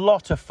there's a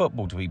lot of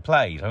football to be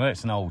played. I know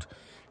it's an old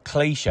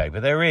cliche,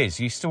 but there is.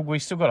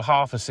 We've still got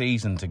half a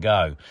season to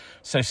go,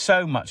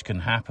 so much can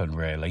happen,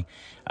 really.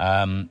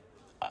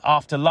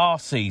 After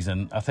last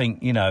season, I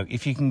think,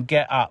 if you can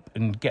get up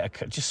and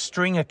just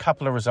string a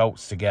couple of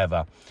results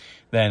together,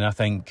 then I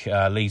think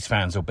Leeds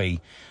fans will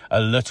be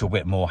a little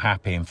bit more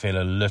happy and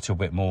feel a little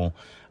bit more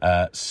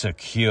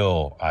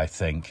secure, I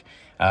think.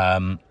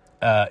 The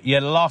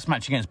last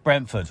match against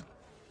Brentford,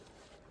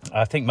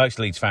 I think most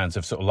Leeds fans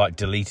have sort of like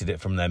deleted it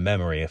from their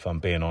memory, if I'm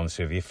being honest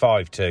with you.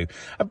 5-2.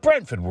 And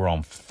Brentford were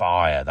on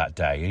fire that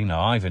day.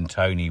 Ivan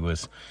Toney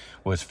was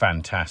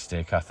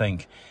fantastic. I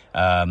think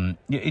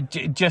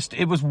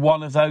it was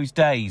one of those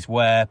days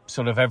where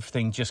sort of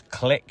everything just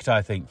clicked,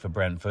 I think, for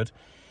Brentford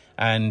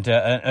and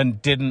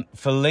didn't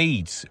for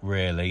Leeds,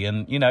 really.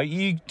 And,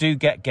 you do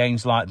get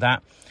games like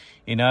that,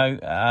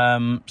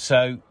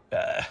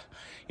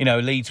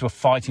 Leeds were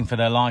fighting for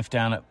their life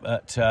down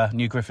at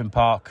New Griffin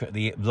Park at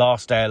the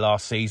last day of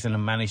last season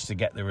and managed to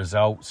get the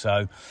result.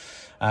 So,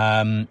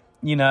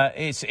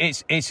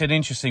 it's an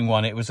interesting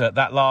one. It was at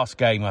that last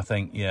game, I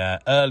think,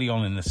 early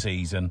on in the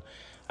season.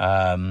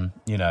 We'll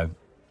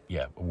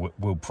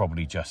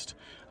probably just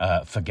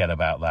forget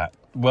about that.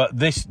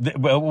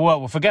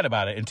 We'll forget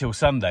about it until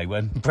Sunday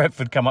when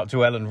Brentford come up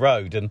to Ellen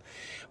Road. And,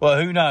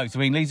 who knows? I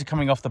mean, Leeds are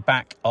coming off the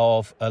back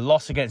of a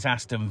loss against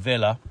Aston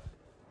Villa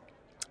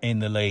in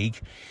the league.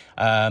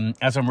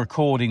 As I'm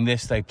recording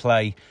this, they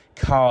play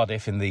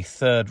Cardiff in the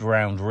third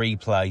round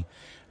replay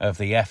of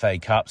the FA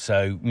Cup.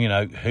 So,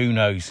 who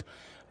knows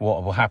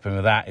what will happen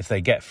with that. If they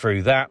get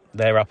through that,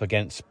 they're up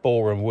against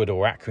Boreham Wood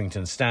or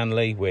Accrington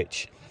Stanley,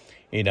 which,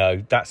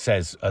 that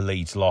says a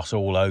Leeds loss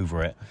all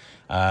over it.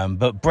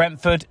 But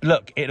Brentford,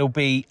 look, it'll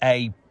be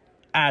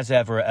as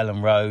ever at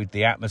Ellen Road.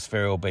 The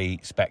atmosphere will be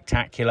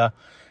spectacular.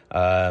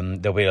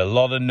 There'll be a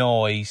lot of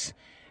noise.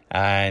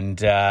 And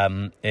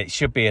it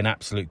should be an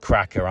absolute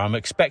cracker. I'm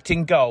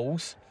expecting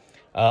goals.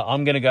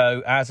 I'm going to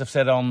go, as I've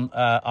said on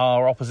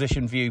our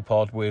opposition view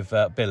pod with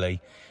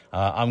Billy,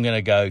 I'm going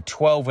to go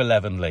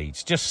 12-11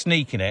 Leeds, just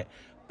sneaking it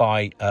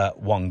by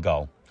 1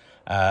 goal.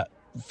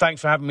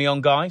 Thanks for having me on,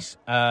 guys.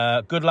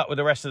 Good luck with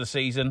the rest of the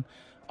season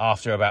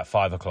after about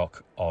 5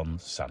 o'clock on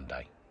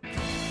Sunday.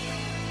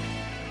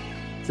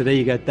 So there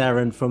you go,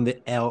 Darren from the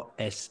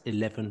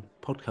LS11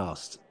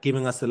 podcast,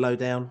 giving us the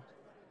lowdown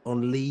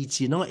on Leeds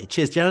United.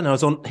 Cheers, Darren. I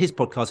was on his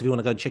podcast. If you want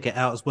to go and check it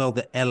out as well,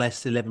 the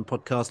LS11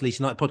 podcast, Leeds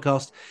United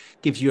podcast,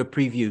 gives you a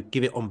preview.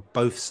 Give it on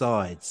both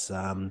sides.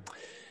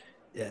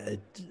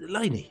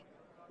 Laney,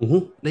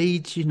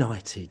 Leeds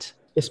United.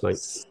 Yes, mate.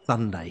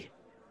 Sunday.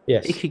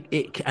 Yes.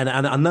 And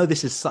I know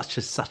this is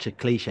such a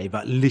cliche,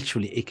 but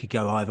literally it could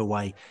go either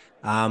way.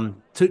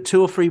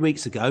 2 or 3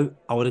 weeks ago,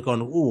 I would have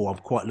gone, oh, I'm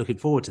quite looking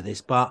forward to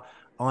this. But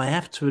I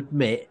have to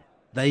admit,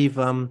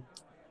 there's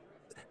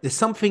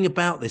something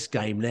about this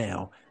game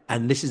now,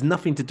 and this is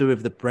nothing to do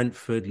with the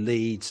Brentford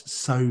Leeds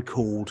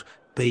so-called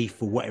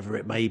beef or whatever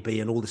it may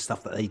be, and all the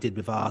stuff that they did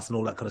with us and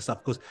all that kind of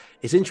stuff. Because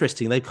it's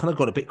interesting, they've kind of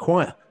got a bit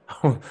quiet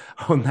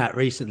on that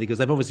recently, because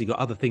they've obviously got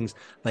other things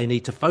they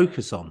need to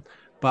focus on.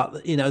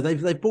 But, you know,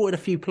 they've brought in a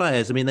few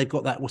players. I mean, they've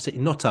got that,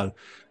 Notto,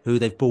 who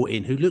they've brought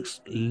in, who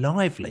looks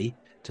lively,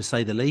 to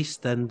say the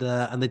least. And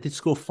they did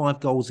score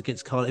 5 goals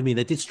against Cardiff. I mean,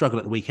 they did struggle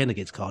at the weekend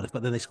against Cardiff,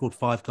 but then they scored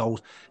 5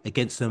 goals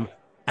against them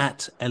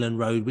at Ellen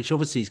Road, which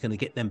obviously is going to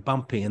get them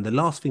bumping. And the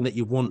last thing that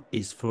you want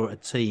is for a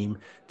team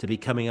to be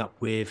coming up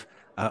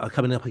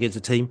against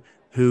a team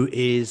who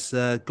is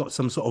got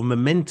some sort of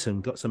momentum,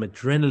 got some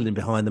adrenaline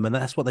behind them. And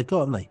that's what they've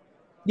got, haven't they?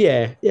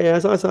 Yeah.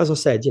 As I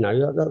said, you know,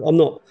 I'm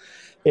not...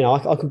 You know,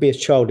 I can be as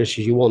childish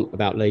as you want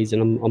about Leeds,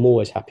 and I'm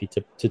always happy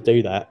to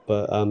do that.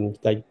 But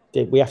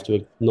we have to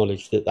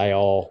acknowledge that they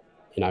are,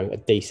 you know, a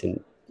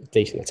decent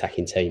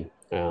attacking team,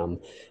 and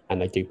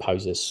they do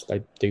pose us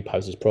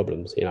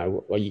problems. You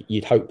know,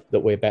 you'd hope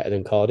that we're better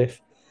than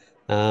Cardiff,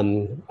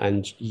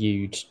 and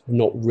you'd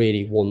not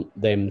really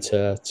want them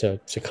to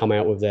come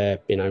out with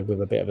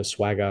with a bit of a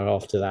swagger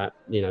after that.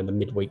 You know, the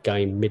midweek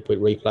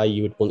replay,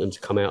 you would want them to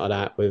come out of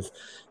that with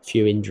a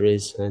few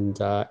injuries and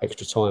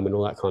extra time and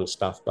all that kind of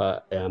stuff.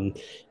 But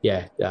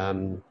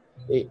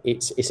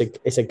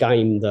it's a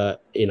game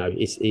that, you know,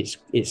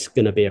 it's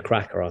going to be a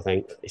cracker. I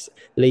think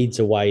Leeds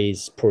away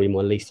is probably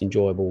my least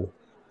enjoyable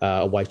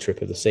away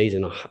trip of the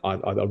season. I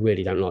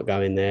really don't like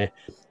going there.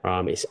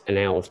 It's an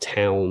out of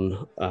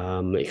town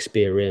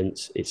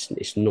experience.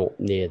 It's not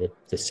near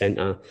the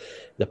centre.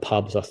 The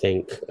pubs, I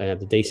think,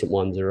 the decent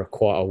ones are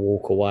quite a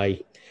walk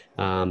away.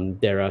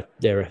 They're a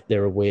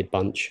weird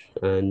bunch,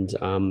 and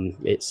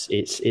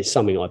it's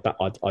something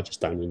I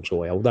just don't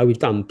enjoy. Although we've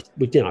done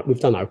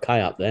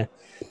okay up there,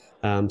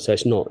 so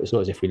it's not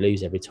as if we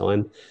lose every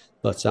time.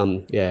 But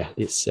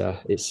it's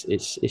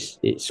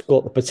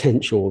got the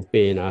potential of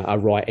being a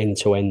right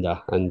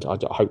end-to-ender, and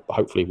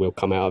hopefully we'll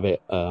come out of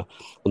it on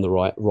the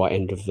right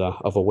end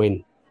of a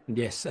win.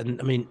 Yes, and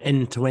I mean,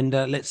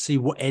 end-to-ender, let's see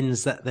what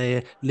ends that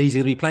Leeds are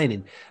going to be playing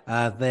in.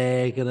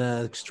 They're going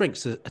to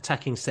strengths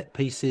attacking set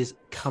pieces,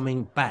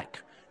 coming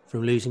back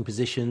from losing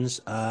positions.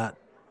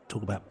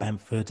 Talk about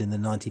Bamford in the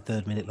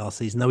 93rd minute last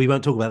season. No, we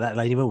won't talk about that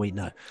later, will we?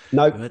 No.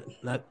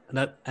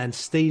 And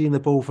stealing the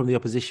ball from the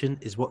opposition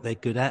is what they're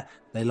good at.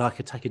 They like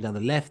attacking down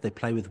the left. They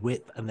play with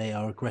width, and they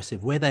are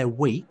aggressive. Where they're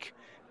weak,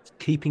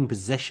 keeping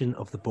possession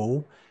of the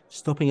ball,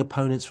 stopping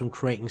opponents from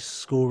creating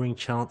scoring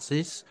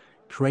chances,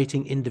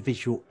 creating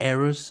individual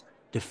errors,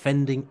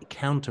 defending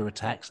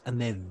counter-attacks,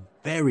 and they're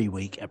very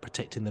weak at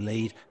protecting the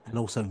lead, and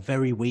also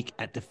very weak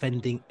at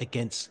defending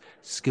against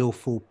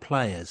skillful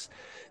players.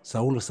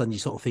 So all of a sudden you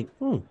sort of think,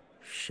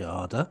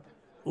 Sharda,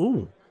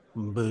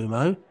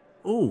 Mbumo,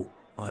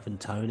 Ivan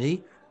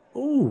Toney,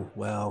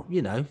 well,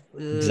 you know,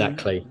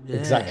 exactly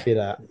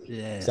that.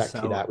 Yeah,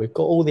 exactly that. We've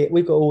got all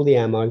the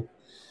ammo,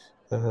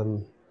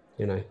 you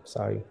know.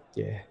 So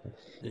yeah,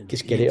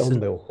 just get it on,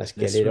 Bill. Let's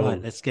get it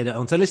on. Let's get it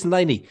on. So listen,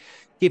 Laney,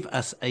 give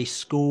us a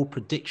score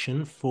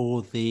prediction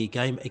for the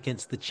game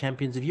against the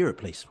champions of Europe,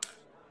 please.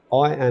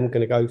 I am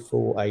going to go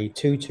for a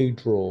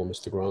 2-2 draw,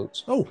 Mr.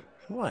 Grant. Oh,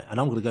 right. And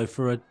I'm going to go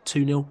for a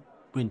 2-0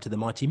 win to the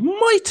mighty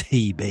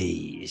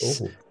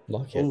Bees. Oh,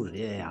 like it. Oh,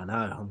 yeah, I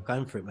know. I'm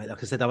going for it, mate.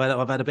 Like I said,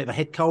 I've had a bit of a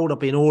head cold. I've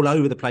been all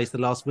over the place the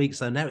last week.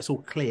 So now it's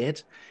all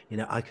cleared. You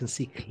know, I can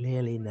see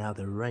clearly now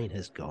the rain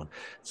has gone.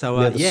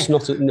 So,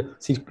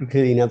 see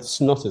clearly now the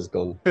snot has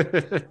gone.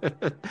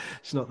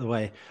 It's not the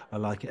way I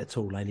like it at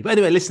all, Laney. But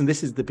anyway, listen,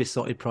 this is the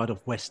Besotted Pride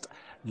of West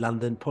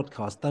London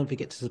podcast. Don't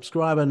forget to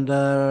subscribe and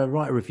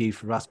write a review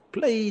for us,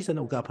 please. And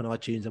it'll go up on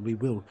iTunes, and we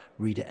will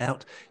read it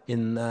out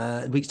in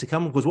weeks to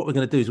come. Because what we're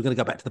going to do is we're going to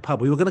go back to the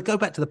pub. We were going to go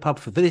back to the pub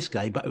for this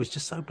game, but it was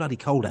just so bloody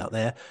cold out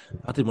there.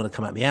 I didn't want to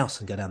come out of my house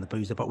and go down the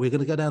boozer, but we're going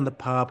to go down the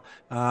pub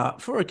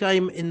for a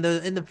game in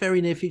the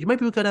very near future.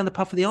 Maybe we'll go down the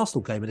pub for the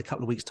Arsenal game in a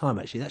couple of weeks' time,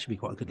 actually. That should be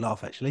quite a good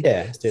laugh, actually.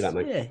 Yeah, let's do that,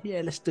 mate.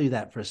 Yeah, let's do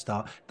that for a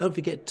start. Don't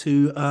forget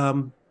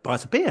to buy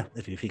us a beer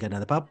if you go down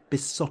the pub,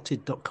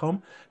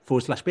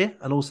 besotted.com/beer.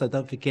 And also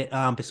don't forget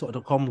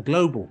besotted.com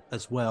global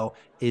as well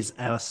is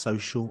our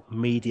social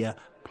media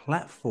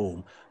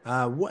platform.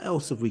 What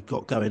else have we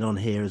got going on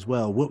here as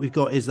well? What we've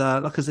got is,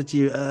 like I said to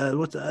you,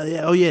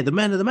 the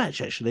man of the match,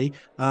 actually.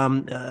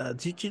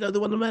 Did you know the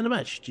man of the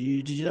match?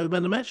 Did you know the man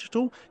of the match at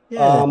all?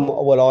 Yeah.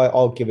 Well,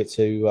 I'll give it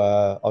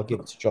to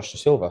Josh Da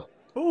Silva.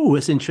 Oh,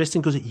 it's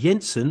interesting because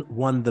Jensen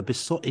won the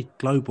Besotted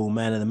Global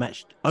Man of the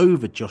Match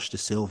over Josh De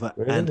Silva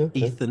and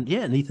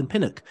Ethan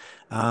Pinnock.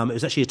 It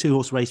was actually a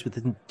 2-horse race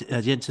with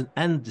Jensen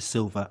and De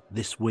Silva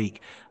this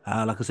week.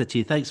 Like I said to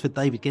you, thanks for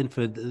David again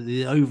for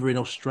the over in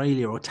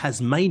Australia or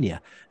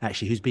Tasmania,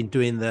 actually, who's been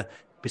doing the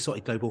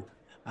Besotted Global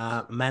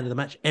Man of the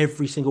Match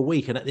every single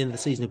week. And at the end of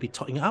the season, he'll be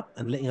totting it up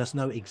and letting us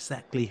know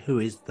exactly who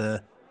is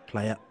the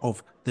player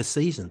of the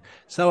season.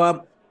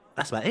 So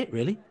that's about it,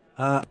 really.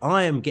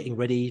 I am getting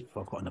ready.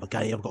 I've got another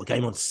game. I've got a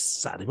game on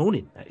Saturday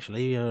morning,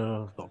 actually.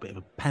 I've got a bit of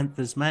a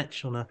Panthers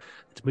match to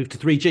move to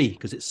 3G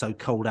because it's so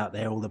cold out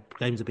there. All the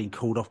games have been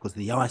called off because of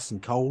the ice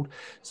and cold.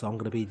 So I'm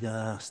going to be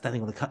standing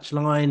on the touch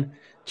line,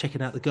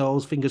 checking out the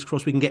goals. Fingers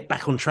crossed we can get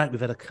back on track.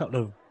 We've had a couple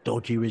of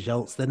dodgy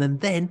results then.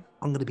 And then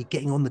I'm going to be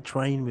getting on the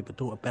train with my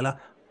daughter Bella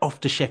off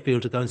to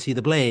Sheffield to go and see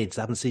the Blades.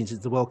 I haven't seen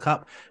since the World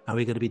Cup. And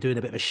we're going to be doing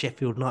a bit of a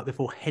Sheffield night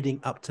before heading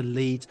up to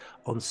Leeds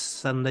on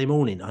Sunday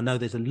morning. I know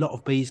there's a lot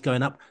of bees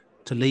going up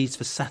to Leeds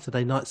for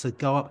Saturday night, so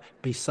go up,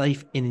 be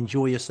safe and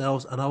enjoy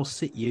yourselves, and I'll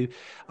sit you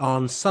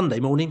on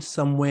Sunday morning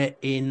somewhere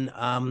in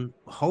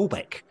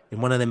Holbeck, in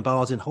one of them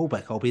bars in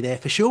Holbeck. I'll be there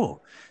for sure.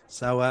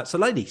 So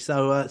ladies,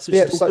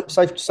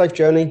 safe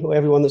journey for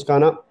everyone that's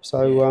going up.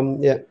 So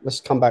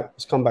let's come back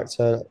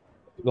to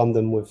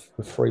London with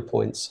 3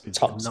 points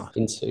tucked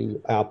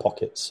into our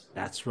pockets.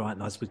 That's right,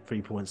 nice with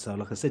 3 points. So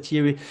like I said to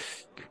you,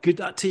 good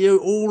luck to you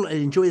all and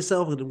enjoy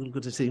yourself. We're going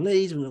to see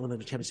Leeds, we're going to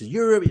the Champions of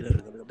Europe,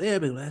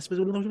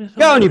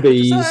 Go on, you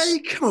bees.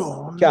 Come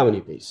on. Go on,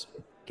 you bees.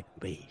 Get the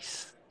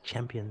bees.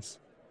 Champions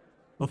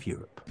of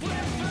Europe.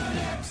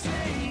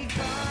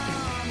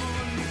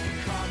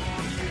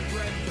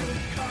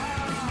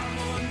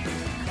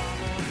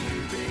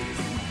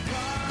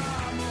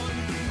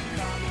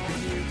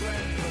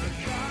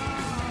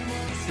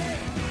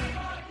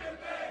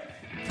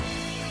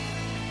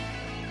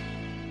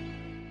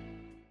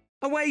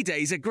 Away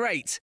days are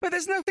great, but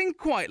there's nothing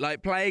quite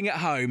like playing at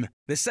home.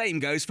 The same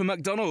goes for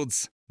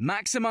McDonald's.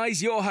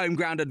 Maximise your home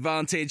ground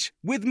advantage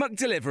with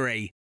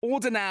McDelivery.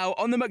 Order now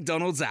on the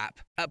McDonald's app.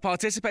 At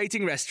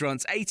participating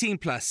restaurants, 18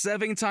 plus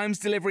serving times,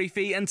 delivery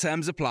fee and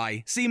terms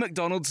apply. See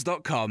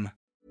mcdonalds.com.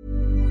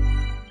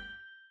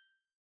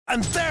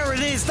 And there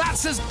it is,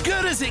 that's as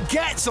good as it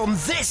gets on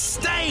this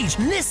stage.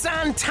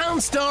 Nissan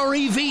Townstar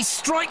EV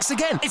strikes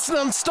again. It's an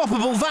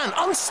unstoppable van,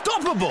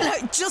 unstoppable.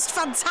 Just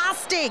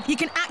fantastic. You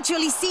can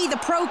actually see the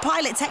Pro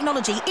Pilot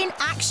technology in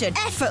action.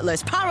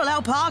 Effortless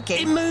parallel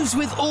parking. It moves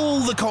with all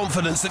the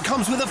confidence that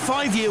comes with a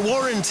 5-year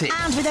warranty.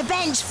 And with a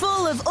bench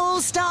full of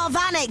all-star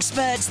van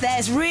experts,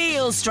 there's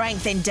real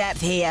strength in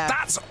depth here.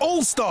 That's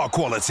all-star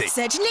quality.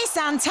 Search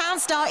Nissan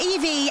Townstar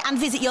EV and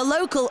visit your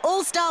local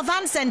all-star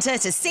van centre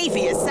to see for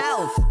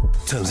yourself.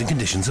 Terms and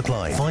conditions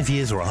apply. 5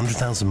 years or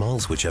 100,000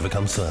 miles, whichever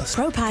comes first.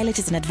 Pro Pilot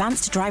is an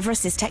advanced driver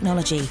assist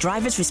technology.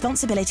 Driver's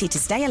responsibility to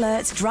stay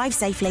alert, drive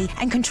safely,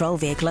 and control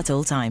vehicle at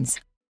all times.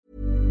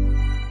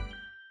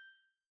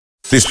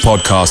 This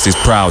podcast is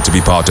proud to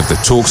be part of the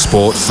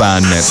TalkSport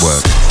Fan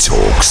Network.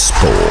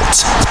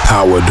 TalkSport.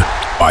 Powered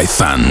by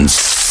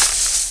fans.